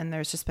kids, and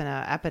there's just been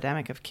an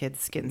epidemic of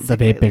kids getting sick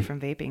lately from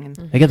vaping, and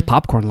they get the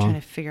popcorn lung.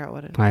 trying to figure out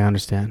what it is. I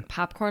understand.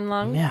 Popcorn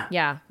lung?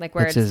 Yeah. Like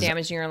where it's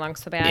damaging your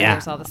lungs so bad. Yeah.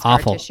 There's all the scar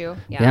Awful. tissue.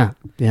 Yeah.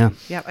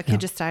 A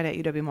kid just died at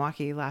UW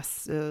Milwaukee in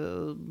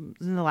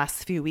the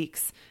last few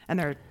weeks, and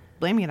they're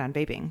blaming it on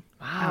vaping.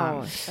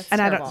 Wow. That's and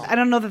terrible. I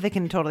don't know that they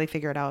can totally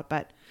figure it out,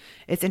 but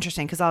it's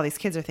interesting because all these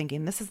kids are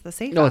thinking this is the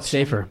safe. No, it's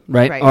option. safer,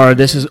 right? Or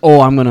this is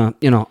I'm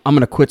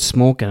gonna quit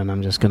smoking and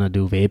I'm just gonna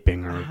do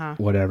vaping or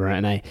whatever.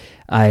 And I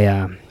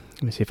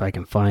let me see if I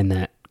can find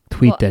that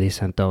tweet that he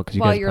sent out, because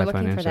while you're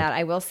looking for that,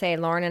 I will say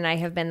Lauren and I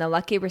have been the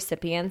lucky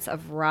recipients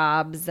of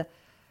Rob's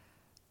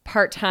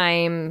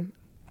part-time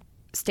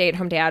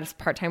stay-at-home dad,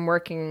 part-time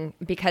working,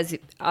 because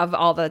of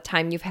all the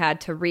time you've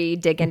had to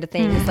dig into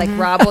things. Like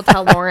Rob will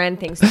tell Lauren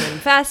things to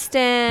invest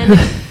in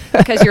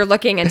because you're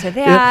looking into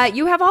that.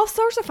 You have all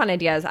sorts of fun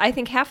ideas. I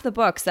think half the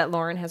books that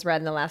Lauren has read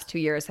in the last 2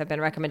 years have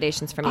been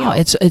recommendations from you. Oh,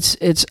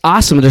 it's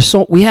awesome.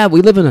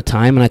 We live in a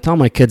time, and I tell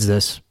my kids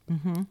this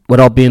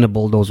without being a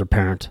bulldozer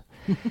parent,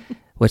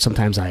 which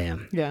sometimes I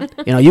am. Yeah.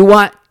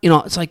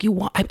 It's like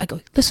I go,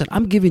 listen,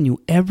 I'm giving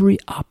you every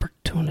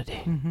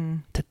opportunity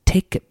to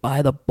take it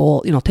by the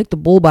bull, take the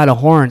bull by the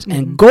horns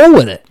and go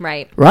with it.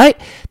 Right. Right?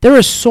 There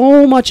is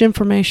so much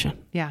information.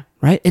 Yeah.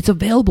 Right? It's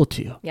available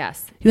to you.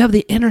 Yes. You have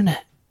the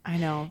internet. I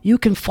know. You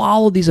can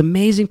follow these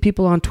amazing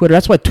people on Twitter.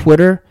 That's why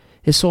Twitter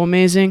is so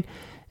amazing.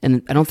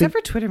 And I don't Except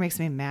for Twitter makes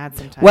me mad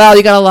sometimes. Well,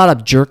 you got a lot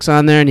of jerks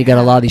on there, and you got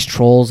a lot of these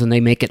trolls, and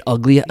they make it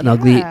ugly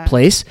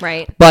place.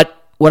 Right. But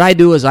what I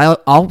do is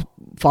I'll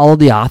follow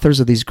the authors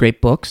of these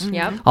great books.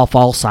 Yep. I'll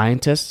follow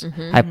scientists.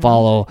 I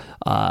follow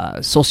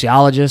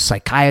sociologists,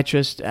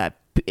 psychiatrists.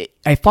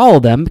 I follow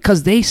them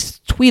because they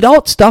tweet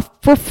out stuff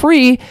for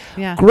free.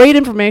 Yeah. Great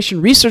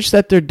information, research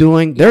that they're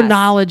doing, their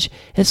knowledge.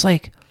 It's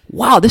like,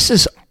 wow, this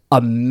is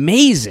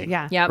amazing.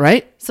 Yeah. Yep.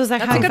 Right? So is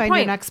that how you find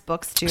your next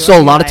books too? So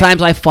a lot of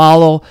times I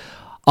follow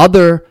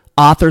other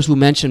authors who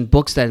mention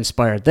books that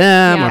inspired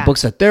them or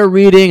books that they're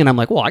reading, and I'm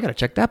like, well, I got to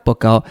check that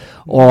book out.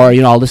 Or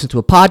I'll listen to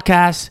a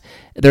podcast.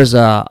 There's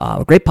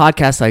a great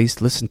podcast I used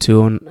to listen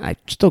to, and I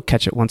still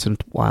catch it once in a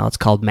while. It's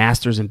called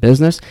Masters in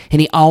Business,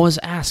 and he always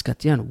asks at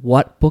the end,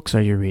 what books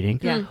are you reading?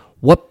 Yeah.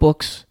 What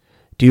books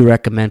do you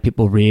recommend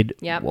people read?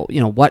 Yep.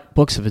 Well, what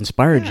books have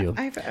inspired you?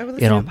 I would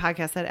listen to a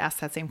podcast that asks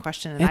that same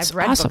question, and I've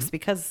read books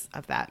because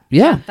of that.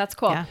 Yeah. That's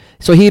cool. Yeah.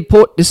 So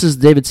this is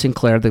David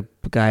Sinclair, the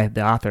guy,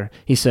 the author.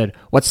 He said,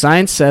 what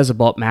science says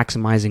about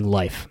maximizing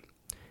life.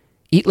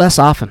 Eat less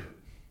often.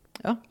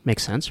 Oh.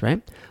 Makes sense,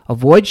 right?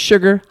 Avoid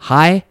sugar,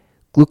 high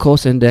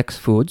glucose index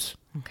foods.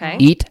 Okay.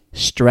 Eat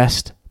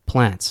stressed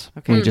plants.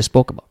 Okay. We just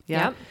spoke about.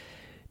 Yeah. Yep.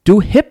 Do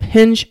hip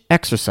hinge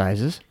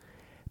exercises.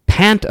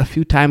 Pant a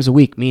few times a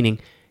week, meaning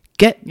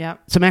get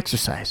some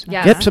exercise.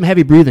 Yes. Get some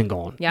heavy breathing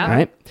going. Yeah.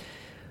 Right?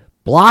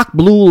 Block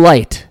blue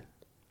light.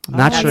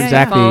 Not sure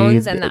exactly.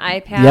 Phones and the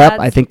iPads. Yep,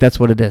 I think that's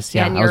what it is.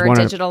 Yeah, and I was your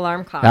wondering. digital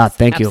alarm clocks.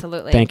 Thank you.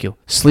 Absolutely. Thank you.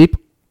 Sleep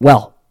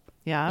well.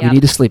 Yeah. You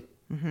need to sleep.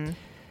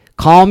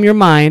 Calm your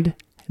mind.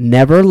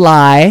 Never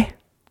lie.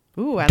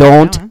 Ooh, I like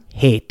Don't that one.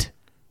 hate.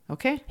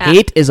 Okay.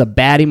 Hate is a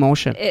bad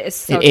emotion. It is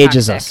so It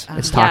ages toxic. us.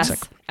 It's toxic.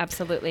 Yes,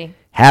 absolutely.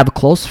 Have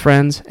close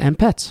friends and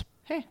pets.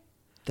 Hey,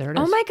 there it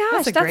is. Oh my gosh,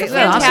 that's a great list.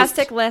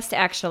 fantastic list,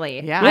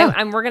 actually.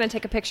 Yeah. We're going to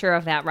take a picture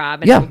of that,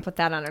 Rob, and Yeah. we'll put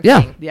that on our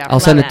Yeah. thing. Yeah. I'll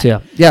send it to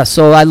you. Yeah,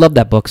 so I love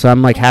that book. So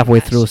I'm like halfway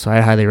through, so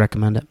I highly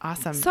recommend it.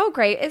 Awesome. So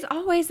great. As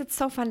always, it's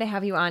so fun to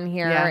have you on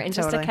here Yeah, and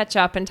just to totally. catch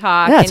up and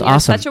talk. Yeah, it's and you're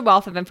awesome. such a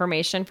wealth of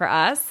information for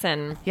us.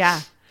 And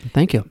yeah.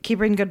 Thank you.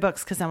 Keep reading good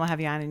books because then we'll have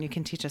you on and you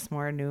can teach us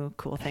more new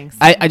cool things.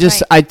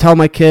 I tell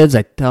my kids,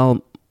 I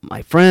tell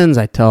my friends,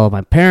 I tell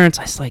my parents,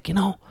 I was like,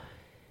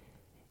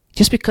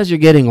 just because you're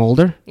getting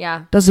older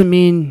yeah. doesn't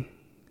mean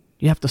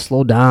you have to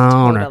slow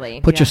down Totally.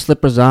 or put your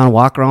slippers on,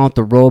 walk around with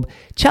the robe.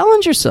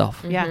 Challenge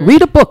yourself. Yeah.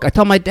 Read a book. I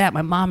tell my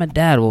mom and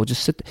dad will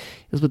just sit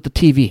with the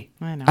TV.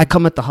 I know. I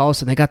come at the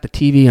house and they got the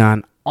TV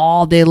on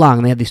all day long.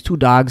 And they have these 2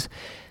 dogs.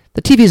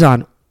 The TV's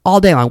on all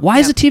day long. Why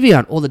is the TV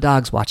on? Oh, the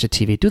dogs watch the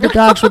TV. Do the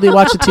dogs really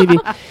watch the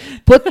TV?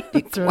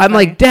 really I'm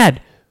like,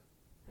 Dad,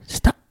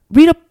 stop.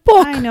 Read a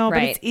book. I know, but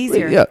Right. it's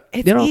easier. Yeah,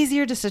 It's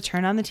easier just to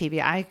turn on the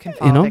TV. I can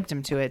fall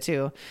victim to it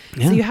too.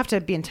 Yeah. So you have to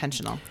be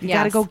intentional. You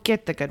got to Yes. go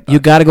get the good book. You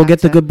got to go have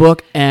get the good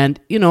book, and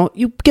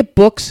you get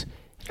books.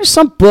 There's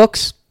some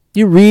books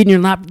you read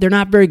and they're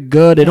not very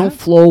good. They don't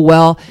flow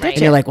well, Right.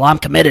 and you're like, well, I'm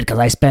committed because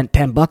I spent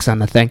 $10 on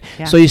the thing.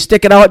 Yeah. So you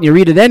stick it out and you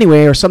read it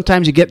anyway. Or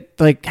sometimes you get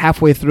like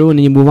halfway through and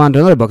then you move on to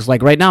another books.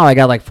 Like right now, I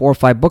got like 4 or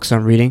 5 books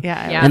I'm reading.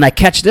 Yeah. Yeah. And I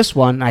catch this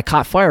one, and I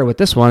caught fire with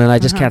this one, and I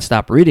just can't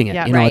stop reading it.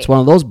 Yeah. It's Right. one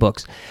of those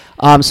books.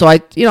 So I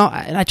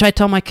try to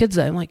tell my kids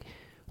that I'm like,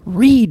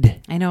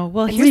 read. I know.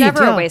 Well, It's here's the never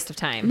deal. a waste of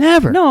time.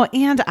 Never. No,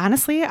 and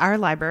honestly, our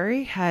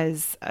library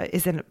is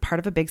in part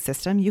of a big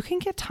system. You can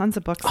get tons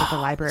of books at the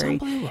library,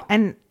 unbelievable.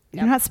 and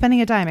you're not spending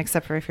a dime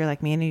except for if you're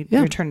like me and you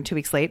return 2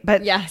 weeks late.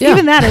 But Yes.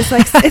 even that is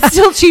like it's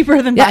still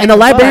cheaper than Yeah, buying and the a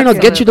book. librarian will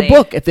get you the Absolutely.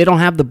 book. If they don't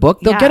have the book,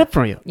 they'll Yeah. get it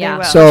for you. Yeah.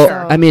 will, So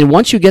sure. I mean,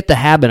 once you get the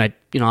habit,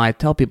 I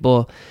tell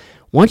people,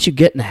 once you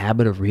get in the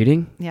habit of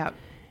reading, Yeah.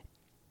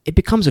 it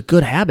becomes a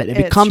good habit. It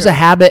It's becomes true. a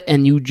habit,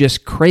 and you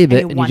just crave And it,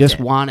 you and you want just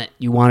it. want it.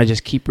 You want to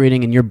just keep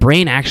reading, and your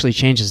brain actually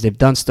changes. They've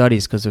done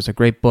studies because there's a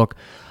great book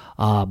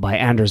by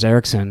Anders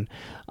Ericsson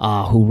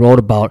who wrote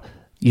about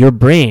your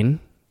brain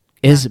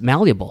is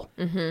malleable.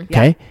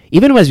 Okay,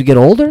 even as you get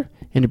older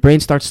and your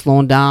brain starts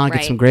slowing down, get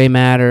Right. some gray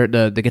matter,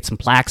 they get some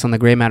plaques on the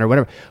gray matter,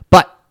 whatever.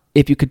 But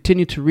if you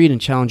continue to read and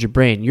challenge your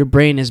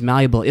brain is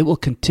malleable. It will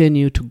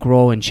continue to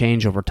grow and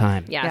change over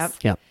time. Yes.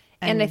 Yep.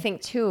 And I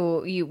think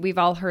too, we've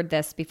all heard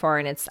this before,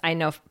 and I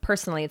know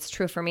personally it's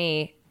true for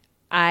me.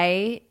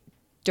 I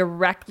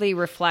directly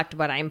reflect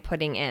what I'm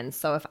putting in.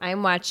 So if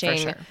I'm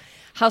watching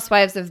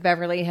Housewives of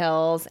Beverly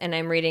Hills and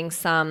I'm reading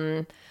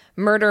some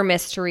murder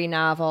mystery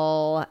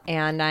novel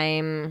and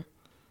I'm,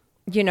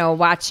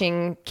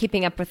 watching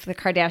Keeping Up with the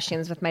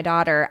Kardashians with my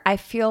daughter, I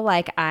feel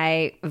like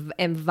I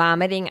am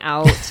vomiting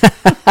out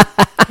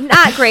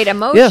not great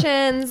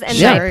emotions and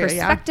Sure, my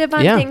perspective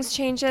on Yeah. things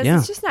changes. Yeah.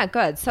 It's just not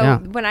good. So Yeah.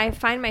 when I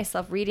find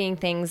myself reading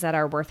things that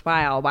are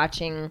worthwhile,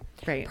 watching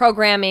Right.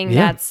 programming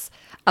Yeah. that's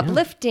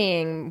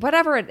uplifting,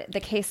 whatever the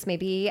case may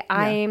be,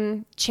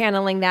 I'm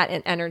channeling that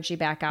energy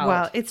back out.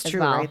 Well, it's as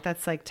true, well. right?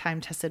 That's like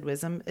time-tested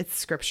wisdom. It's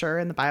scripture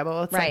in the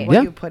Bible. It's Right. like what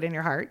Yeah. you put in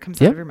your heart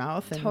comes Yeah. out of your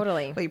mouth. And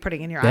Totally. what you're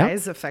putting in your Yeah.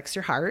 eyes affects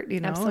your heart,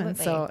 Absolutely. And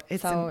so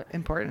it's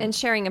important. And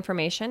sharing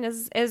information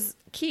is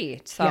key.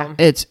 So Yeah.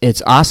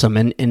 It's awesome,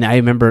 and I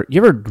remember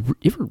you ever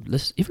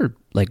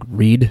like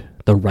read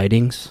the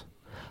writings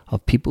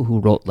of people who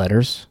wrote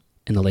letters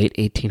in the late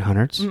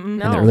 1800s and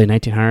No. the early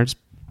 1900s,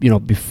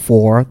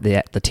 before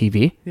the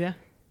TV. yeah.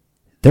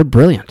 They're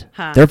brilliant.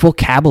 Huh. Their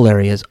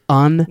vocabulary is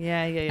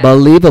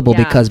unbelievable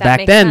Yeah, because that back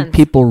makes then sense.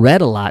 people read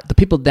a lot. The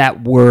people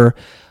that were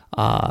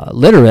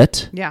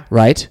literate, Yeah.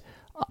 right?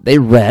 They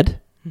read.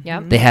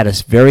 Yep. They had a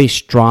very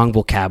strong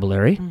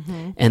vocabulary,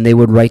 and they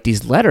would write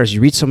these letters. You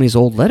read some of these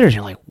old letters,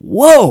 you're like,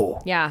 whoa.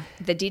 Yeah.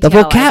 The detail.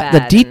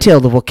 The detail,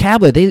 the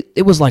vocabulary,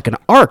 it was like an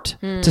art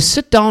to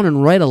sit down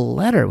and write a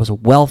letter. It was a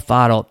well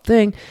thought out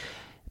thing.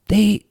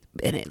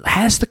 And it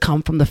has to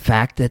come from the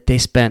fact that they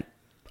spent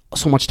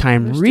so much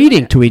time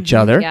reading to each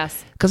other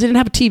Yes. because they didn't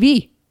have a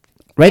TV,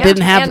 right? Yeah, They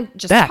didn't have and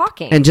just that.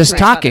 talking and just to each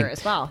talking other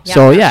as well. Yeah,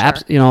 so for yeah,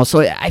 sure. so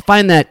I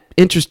find that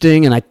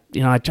interesting, and I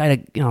try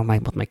to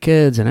with my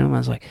kids, and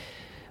everyone's like.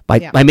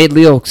 I made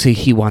Leo see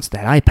he wants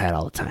that iPad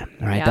all the time.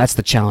 Right, Yeah. that's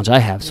the challenge I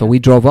have. So we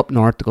drove up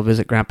north to go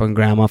visit Grandpa and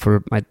Grandma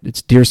for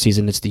it's deer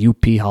season. It's the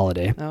UP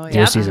holiday. Oh, yeah.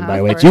 Deer season, by the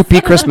Of way. It's course.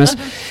 UP Christmas.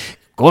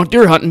 Going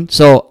deer hunting.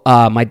 So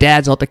my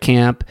dad's out to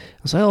camp. I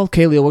was like,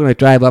 okay, Leo, we're going to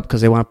drive up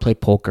because they want to play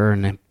poker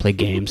and then play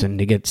games and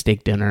they get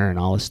steak dinner and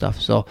all this stuff.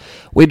 So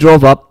we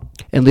drove up,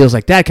 and Leo's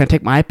like, Dad, can I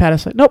take my iPad? I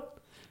was like, nope,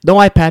 no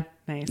iPad.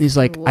 Nice. He's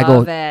like, I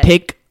Love go, it.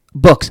 take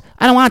books.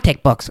 I don't want to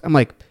take books. I'm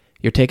like,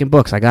 you're taking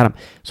books. I got them.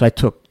 So I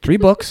took 3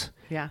 books.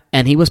 Yeah.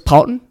 And he was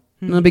pouting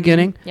in the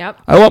beginning. Yep.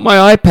 I want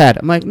my iPad.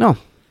 I'm like, no,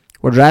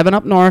 we're driving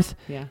up north.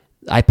 Yeah.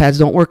 iPads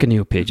don't work in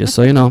UP, just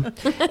so you know.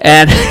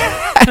 And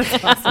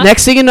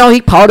next thing you know,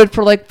 he pouted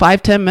for like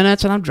 5-10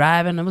 minutes, and I'm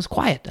driving, and it was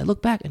quiet. I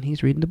look back, and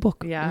he's reading the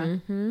book. Yeah.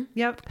 Mm-hmm.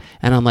 Yep.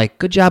 And I'm like,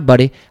 good job,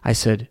 buddy. I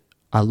said,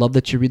 I love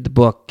that you read the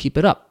book. Keep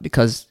it up,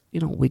 because,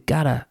 we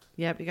got to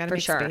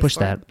push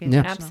that.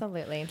 Yeah.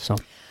 Absolutely. So.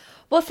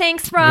 Well,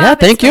 thanks, Rob. Yeah,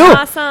 thank you.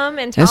 Awesome.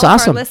 And to all of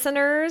awesome. our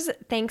listeners,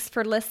 thanks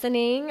for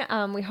listening.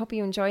 We hope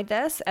you enjoyed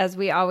this, as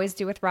we always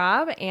do with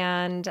Rob.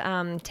 And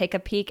take a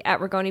peek at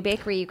Rigoni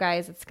Bakery, you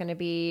guys. It's going to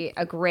be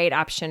a great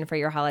option for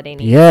your holiday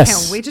needs.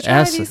 Yes. Can't wait to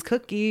try these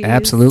cookies.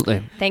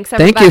 Absolutely. Thanks,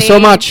 everybody. Thank you so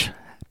much.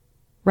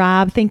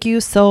 Rob, thank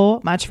you so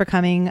much for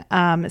coming.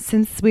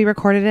 Since we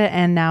recorded it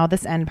and now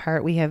this end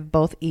part, we have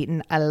both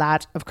eaten a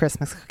lot of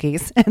Christmas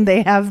cookies, and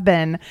they have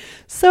been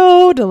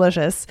so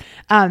delicious.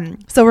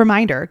 So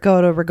reminder,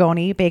 go to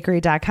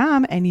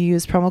RigoniBakery.com and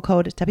use promo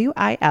code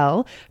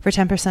WIL for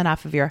 10%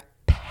 off of your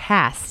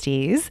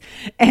pasties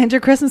and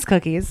your Christmas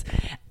cookies.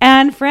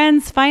 And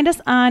friends, find us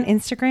on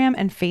Instagram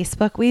and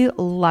Facebook. We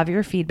love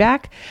your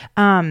feedback.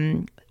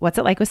 What's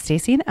It Like with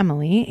Stacy and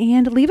Emily,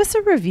 and leave us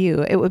a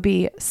review. It would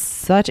be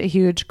such a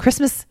huge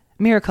Christmas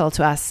miracle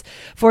to us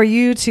for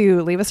you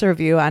to leave us a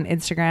review on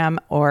Instagram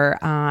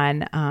or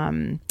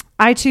on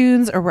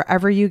iTunes or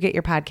wherever you get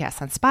your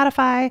podcasts, on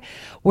Spotify,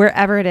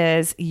 wherever it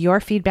is. Your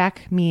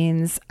feedback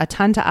means a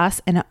ton to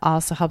us, and it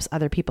also helps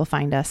other people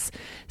find us.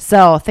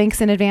 So thanks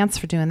in advance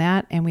for doing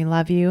that, and we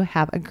love you.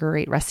 Have a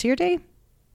great rest of your day.